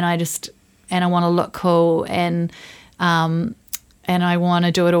mum, and I want to look cool, and I want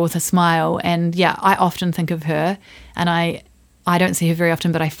to do it all with a smile. And yeah, I often think of her, and I don't see her very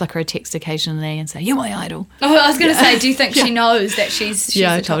often, but I flick her a text occasionally and say, "You're my idol." Oh, I was going to say, do you think she knows that she's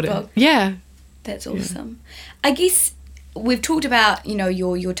a top dog? Yeah. That's awesome. Yeah. I guess we've talked about,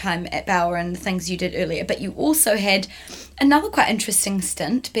 your time at Bauer and the things you did earlier, but you also had another quite interesting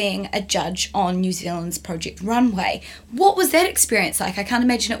stint being a judge on New Zealand's Project Runway. What was that experience like? I can't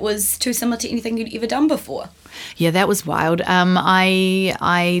imagine it was too similar to anything you'd ever done before. Yeah, that was wild.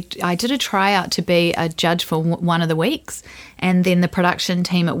 I did a tryout to be a judge for one of the weeks, and then the production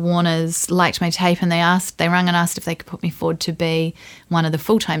team at Warner's liked my tape, and they rang and asked if they could put me forward to be one of the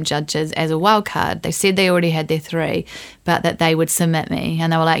full-time judges as a wild card. They said they already had their 3, but that they would submit me,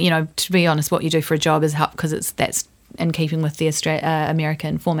 and they were like, to be honest, what you do for a job is help because that's in keeping with the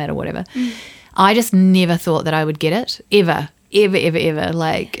American format or whatever. I just never thought that I would get it ever.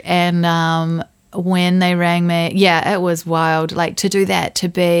 When they rang me, it was wild. Like, to do that,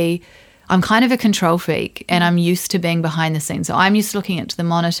 I'm kind of a control freak, and I'm used to being behind the scenes. So I'm used to looking into the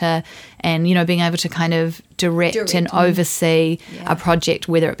monitor and, being able to kind of direct and oversee a project,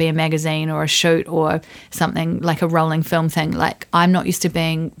 whether it be a magazine or a shoot or something like a rolling film thing. Like, I'm not used to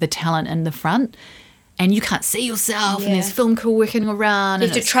being the talent in the front. And you can't see yourself, and there's film crew working around. You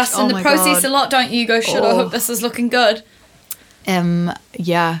have to trust in the process a lot, don't you? You go, shit, I hope this is looking good. And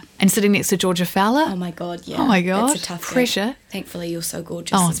sitting next to Georgia Fowler. Oh my god, yeah. Oh my god, it's a tough pressure. Gig. Thankfully, you're so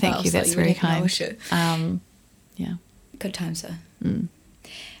gorgeous. Oh, as thank well, you. That's so very kind. No issue. Yeah. Good times though.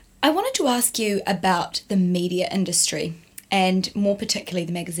 I wanted to ask you about the media industry, and more particularly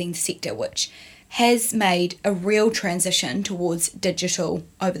the magazine sector, which has made a real transition towards digital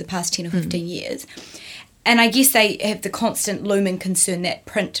over the past 10 or 15 years. And I guess they have the constant looming concern that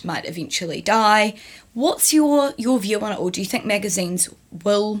print might eventually die. What's your view on it all? Do you think magazines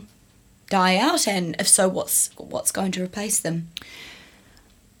will die out? And if so, what's going to replace them?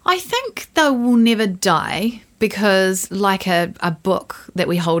 I think they will never die because, like a book that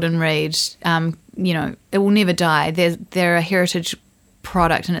we hold and read, it will never die. They're a heritage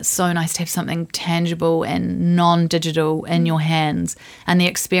product, and it's so nice to have something tangible and non-digital in your hands, and the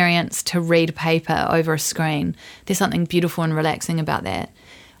experience to read paper over a screen. There's something beautiful and relaxing about that.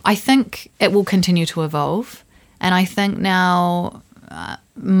 I think it will continue to evolve, and I think now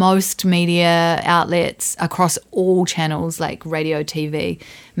most media outlets across all channels, like radio, TV,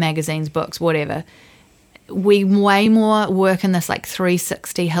 magazines, books, whatever, we way more work in this like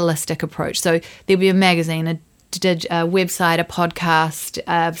 360 holistic approach. So there'll be a magazine, a website, a podcast,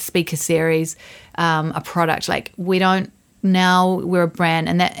 a speaker series, a product. Like, we're a brand,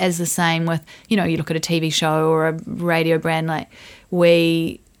 and that is the same with, you look at a TV show or a radio brand. Like,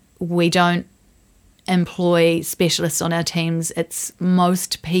 we don't employ specialists on our teams. It's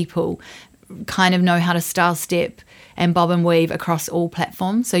most people kind of know how to style step and bob and weave across all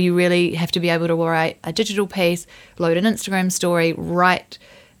platforms. So you really have to be able to write a digital piece, load an Instagram story, write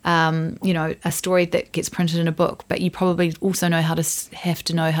a story that gets printed in a book, but you probably also have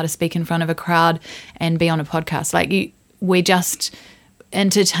to know how to speak in front of a crowd and be on a podcast. Like we're just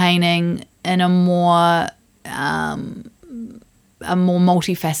entertaining in a more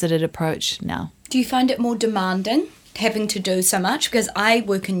multifaceted approach now. Do you find it more demanding having to do so much? Because I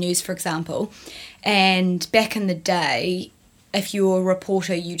work in news, for example, and back in the day, if you were a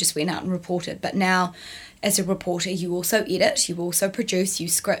reporter, you just went out and reported. But now, as a reporter, you also edit, you also produce, you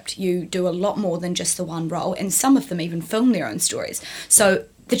script, you do a lot more than just the one role, and some of them even film their own stories. So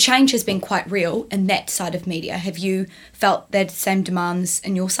the change has been quite real in that side of media. Have you felt that same demands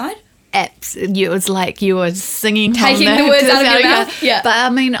in your side? Absolutely. It was like you were singing, taking the words out of your mouth. Yeah. But I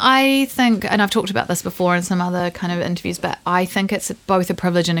mean, I think, and I've talked about this before in some other kind of interviews, but I think it's both a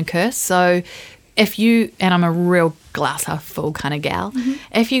privilege and a curse. So if you, and I'm a real glass half full kind of gal,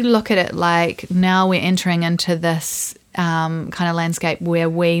 if you look at it like now we're entering into this kind of landscape where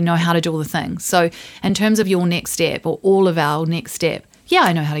we know how to do all the things. So in terms of your next step or all of our next step, yeah,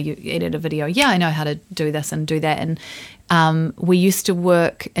 I know how to edit a video. Yeah, I know how to do this and do that. And we used to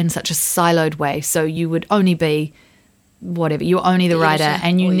work in such a siloed way. So you would only be whatever. You're only the writer,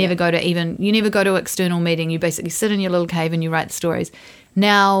 and you never go to external meeting. You basically sit in your little cave and you write stories.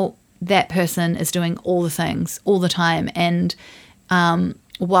 Now that person is doing all the things all the time. And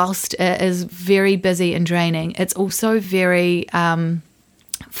whilst it is very busy and draining, it's also very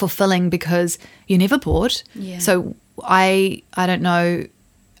fulfilling because you're never bored. Yeah. So I don't know,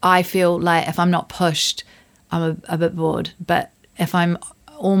 I feel like if I'm not pushed, I'm a bit bored. But if I'm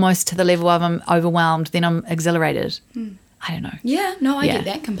almost to the level of I'm overwhelmed, then I'm exhilarated. I don't know. Yeah, no, I get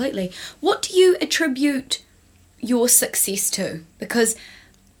that completely. What do you attribute your success to? Because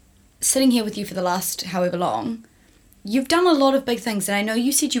sitting here with you for the last however long, you've done a lot of big things, and I know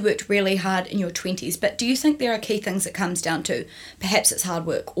you said you worked really hard in your 20s, but do you think there are key things it comes down to? Perhaps it's hard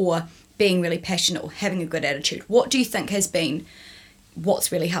work or being really passionate or having a good attitude. What do you think has been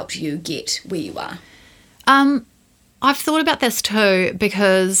what's really helped you get where you are? I've thought about this too,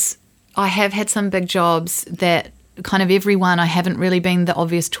 because I have had some big jobs that kind of everyone, I haven't really been the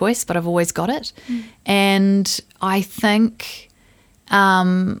obvious choice, but I've always got it. And I think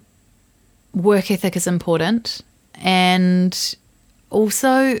work ethic is important, and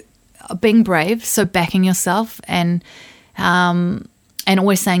also being brave, so backing yourself and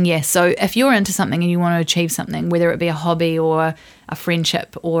always saying yes. So if you're into something and you want to achieve something, whether it be a hobby or a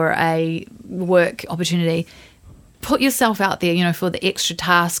friendship or a work opportunity, put yourself out there, for the extra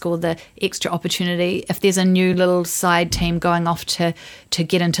task or the extra opportunity. If there's a new little side team going off to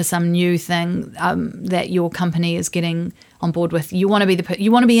get into some new thing that your company is getting on board with, you want to be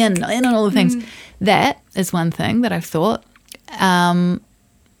you want to be in on all the things. That is one thing that I've thought.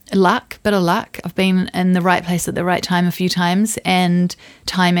 Bit of luck. I've been in the right place at the right time a few times, and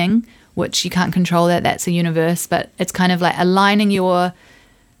timing, which you can't control that's a universe, but it's kind of like aligning you're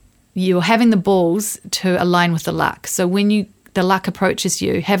having the balls to align with the luck. So when the luck approaches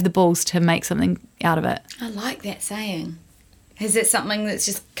you, have the balls to make something out of it. I like that saying. Is it something that's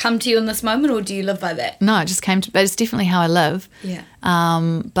just come to you in this moment, or do you live by that? No, it just came to, but it's definitely how I live. Yeah.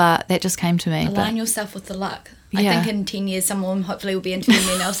 But that just came to me. Align yourself with the luck. I think in 10 years someone hopefully will be interviewing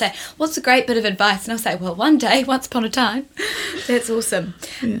me and they'll say, what's a great bit of advice? And I'll say, well, one day, once upon a time. That's awesome.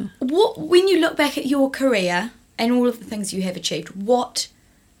 Yeah. When you look back at your career and all of the things you have achieved, what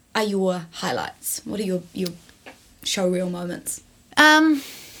are your highlights? What are your showreel moments?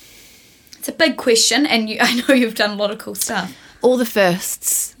 It's a big question, and I know you've done a lot of cool stuff. All the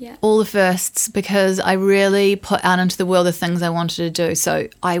firsts. Yeah. All the firsts, because I really put out into the world the things I wanted to do. So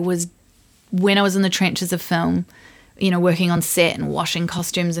when I was in the trenches of film, working on set and washing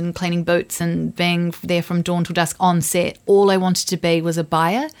costumes and cleaning boots and being there from dawn till dusk on set, all I wanted to be was a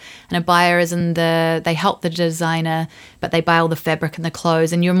buyer. And a buyer is they help the designer, but they buy all the fabric and the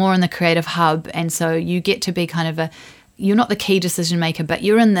clothes, and you're more in the creative hub. And so you get to be kind of you're not the key decision maker, but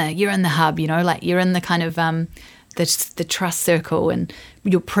you're in the hub, like you're in the kind of the trust circle, and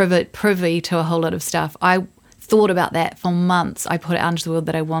you're privy to a whole lot of stuff. I thought about that for months. I put it out into the world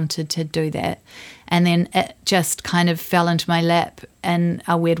that I wanted to do that, and then it just kind of fell into my lap in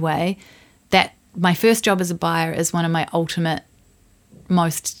a weird way. That my first job as a buyer is one of my ultimate,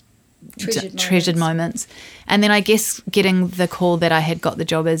 most treasured moments. And then I guess getting the call that I had got the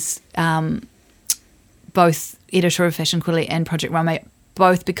job as both editor of Fashion Quarterly and project runway,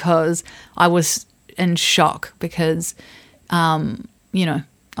 both because I was in shock because, I'm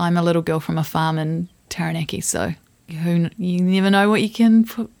a little girl from a farm in Taranaki, so you never know what you can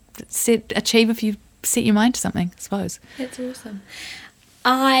achieve if you set your mind to something, I suppose. That's awesome.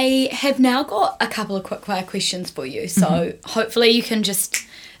 I have now got a couple of quick fire questions for you, so hopefully you can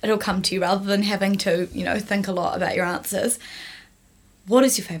it'll come to you rather than having to, think a lot about your answers. What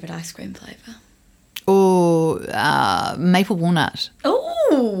is your favourite ice cream flavour? Oh, maple walnut.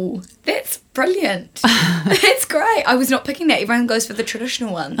 Oh, that's brilliant. That's great. I was not picking that. Everyone goes for the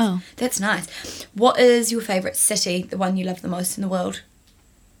traditional ones. Oh. That's nice. What is your favourite city, the one you love the most in the world?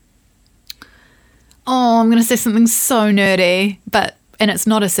 Oh, I'm going to say something so nerdy, and it's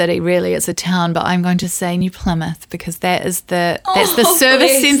not a city really, it's a town, but I'm going to say New Plymouth because that's the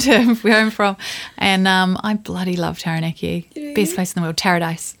service centre where I'm from. And I bloody love Taranaki. Best place in the world.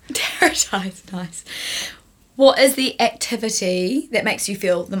 Taradise. Taradise, nice. What is the activity that makes you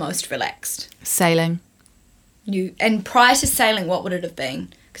feel the most relaxed? Sailing. And prior to sailing, what would it have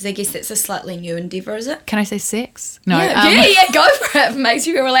been? Because I guess that's a slightly new endeavour, is it? Can I say sex? No. Yeah, go for it. If it makes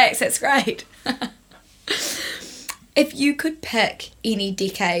you feel relaxed, that's great. If you could pick any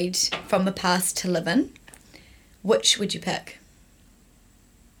decade from the past to live in, which would you pick?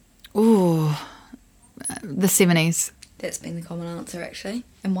 Ooh, the 70s. That's been the common answer, actually.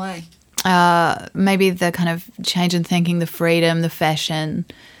 And why? Maybe the kind of change in thinking, the freedom, the fashion.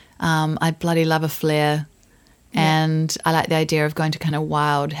 I bloody love a flare. Yeah. And I like the idea of going to kind of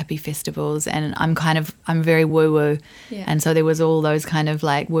wild, happy festivals. And I'm very woo-woo. Yeah. And so there was all those kind of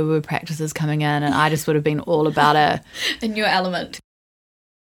like woo-woo practices coming in, and I just would have been all about it. In your element.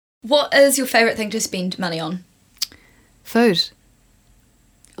 What is your favourite thing to spend money on? Food.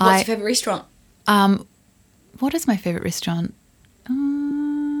 What's your favourite restaurant? What is my favourite restaurant?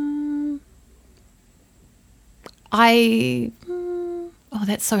 Oh,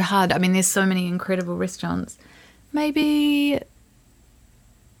 that's so hard. I mean, there's so many incredible restaurants. Maybe...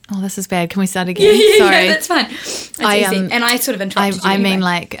 Oh, this is bad. Can we start again? Sorry. No, that's fine. It's easy. And I sort of interrupted you I anyway. mean,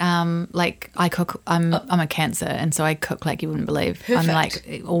 like I cook. I'm a Cancer, and so I cook like you wouldn't believe. Perfect. I'm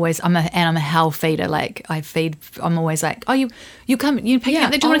like always. I'm a hell feeder. Like I feed. I'm always like, oh, you come. You pick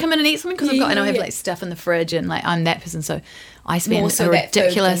up. Do you want to come in and eat something? Because I've got. And I have like stuff in the fridge, and like I'm that person. So I spend a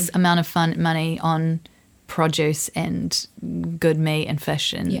ridiculous amount of money on produce and good meat and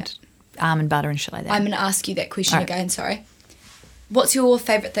fish and almond butter and shit like that. I'm going to ask you that question again. Sorry. What's your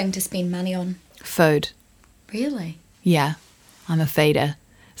favourite thing to spend money on? Food. Really? Yeah. I'm a feeder.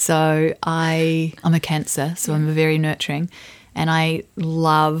 So I'm a Cancer, so I'm very nurturing. And I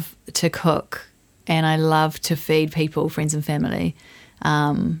love to cook and I love to feed people, friends and family.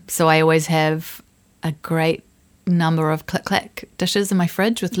 So I always have a great number of click-clack dishes in my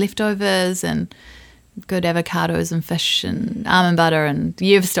fridge with leftovers and good avocados and fish and almond butter, and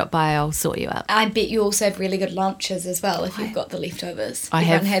you've stopped by, I'll sort you out. I bet you also have really good lunches as well if you've got the leftovers.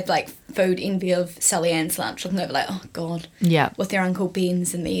 Everyone had like food envy of Sally Ann's lunch, looking over like, oh God. Yeah. With their Uncle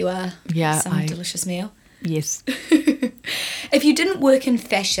Ben's, and there you are. Yeah. Some delicious meal. Yes. If you didn't work in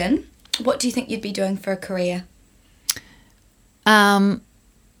fashion, what do you think you'd be doing for a career? I'd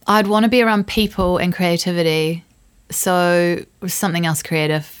want to be around people and creativity. So something else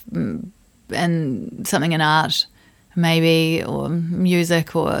creative, and something in art maybe, or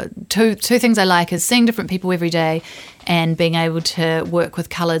music, or two things I like is seeing different people every day and being able to work with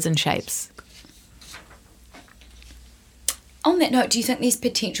colours and shapes. On that note, do you think there's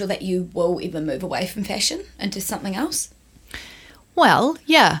potential that you will ever move away from fashion into something else? Well,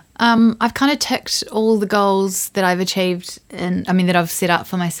 yeah. I've kind of ticked all the goals that I've achieved that I've set up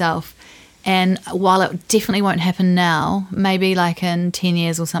for myself. And while it definitely won't happen now, maybe like in 10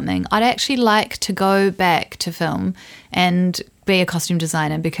 years or something, I'd actually like to go back to film and be a costume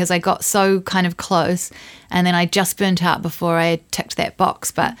designer, because I got so kind of close and then I just burnt out before I ticked that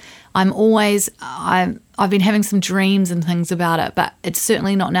box. But I've been having some dreams and things about it, but it's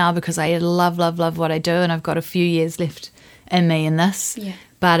certainly not now, because I love what I do and I've got a few years left in me in this. Yeah.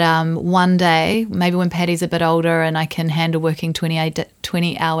 But one day, maybe when Paddy's a bit older and I can handle working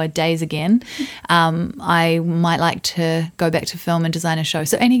 20-hour days again, I might like to go back to film and design a show.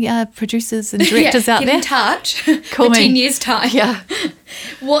 So any producers and directors out there? Get in touch. Call in me. 10 years' time. Yeah.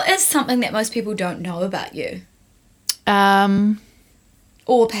 What is something that most people don't know about you?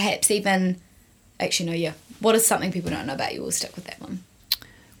 Or perhaps even... Actually, no, yeah. What is something people don't know about you? We'll stick with that one.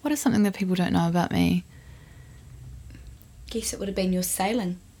 What is something that people don't know about me? Guess it would have been your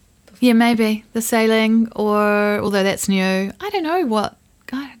sailing. Yeah, maybe the sailing, or although that's new, I don't know what.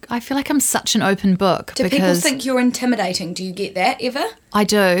 I feel like I'm such an open book. Do people think you're intimidating? Do you get that ever? I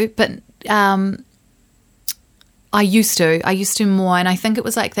do, but I used to more, and I think it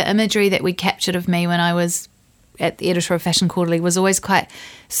was like the imagery that we captured of me when I was at the editor of Fashion Quarterly was always quite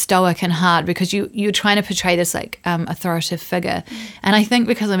stoic and hard because you're trying to portray this like authoritative figure. And I think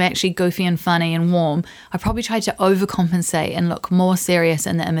because I'm actually goofy and funny and warm, I probably tried to overcompensate and look more serious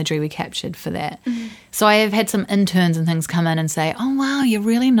in the imagery we captured for that. So I have had some interns and things come in and say, oh wow, you're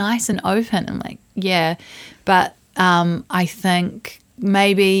really nice and open. I'm like, yeah, but I think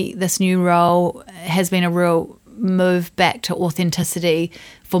maybe this new role has been a real move back to authenticity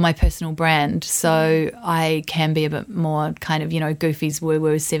for my personal brand, so I can be a bit more kind of, goofies,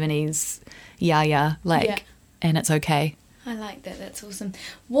 woo-woo, 70s, and it's okay. I like that. That's awesome.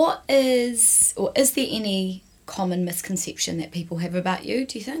 What is there any common misconception that people have about you,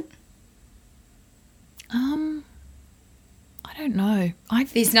 do you think? I don't know.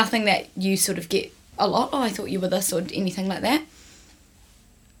 There's nothing that you sort of get a lot, I thought you were this, or anything like that?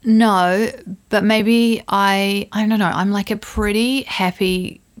 No, but maybe I don't know. I'm like a pretty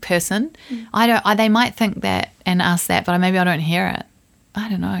happy person. They might think that and ask that, but maybe I don't hear it. I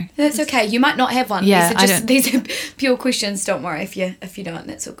don't know. That's okay. You might not have one. Yeah, these are pure questions. Don't worry if you don't.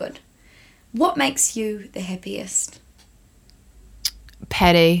 That's all good. What makes you the happiest?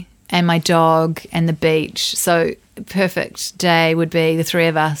 Paddy and my dog and the beach. So perfect day would be the three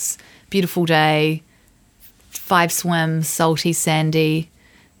of us. Beautiful day. 5 swims, salty, sandy.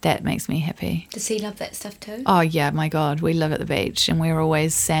 That makes me happy. Does he love that stuff too? Oh, yeah, my God. We live at the beach and we're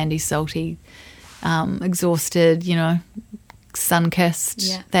always sandy, salty, exhausted, sun-kissed.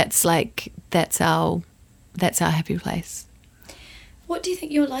 Yeah. That's our happy place. What do you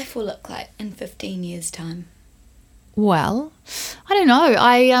think your life will look like in 15 years' time? Well, I don't know.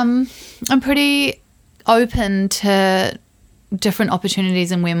 I'm pretty open to different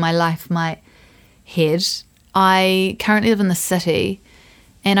opportunities and where my life might head. I currently live in the city.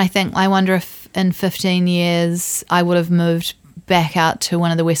 And I wonder if in 15 years I would have moved back out to one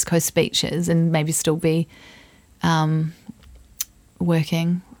of the West Coast beaches and maybe still be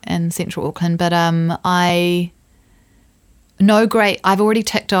working in central Auckland. But I've already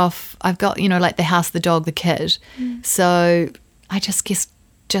ticked off, I've got, like the house, the dog, the kid. So I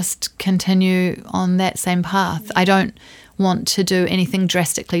just continue on that same path. I don't want to do anything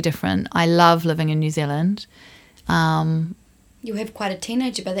drastically different. I love living in New Zealand. You'll have quite a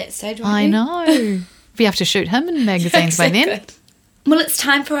teenager by that stage, won't you? I know. We have to shoot him in magazines by then. Well, it's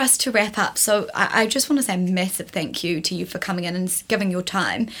time for us to wrap up. So I just want to say a massive thank you to you for coming in and giving your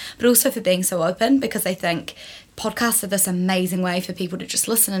time, but also for being so open, because I think podcasts are this amazing way for people to just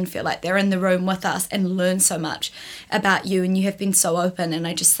listen and feel like they're in the room with us and learn so much about you. And you have been so open, and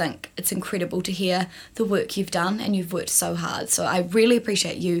I just think it's incredible to hear the work you've done, and you've worked so hard. So I really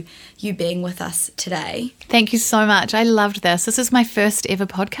appreciate you being with us today. Thank you so much. I loved this. This is my first ever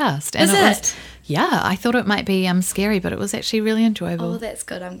podcast. And Is it? Yeah, I thought it might be scary, but it was actually really enjoyable. Oh, that's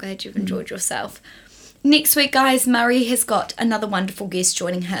good. I'm glad you've enjoyed yourself. Next week, guys, Murray has got another wonderful guest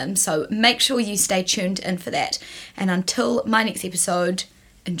joining him, so make sure you stay tuned in for that. And until my next episode,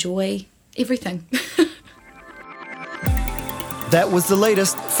 enjoy everything. That was the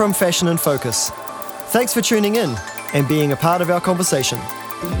latest from Fashion in Focus. Thanks for tuning in and being a part of our conversation.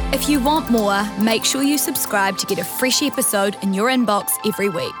 If you want more, make sure you subscribe to get a fresh episode in your inbox every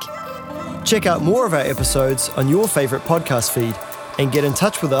week. Check out more of our episodes on your favourite podcast feed and get in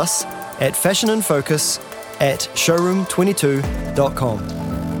touch with us at fashioninfocus@showroom22.com.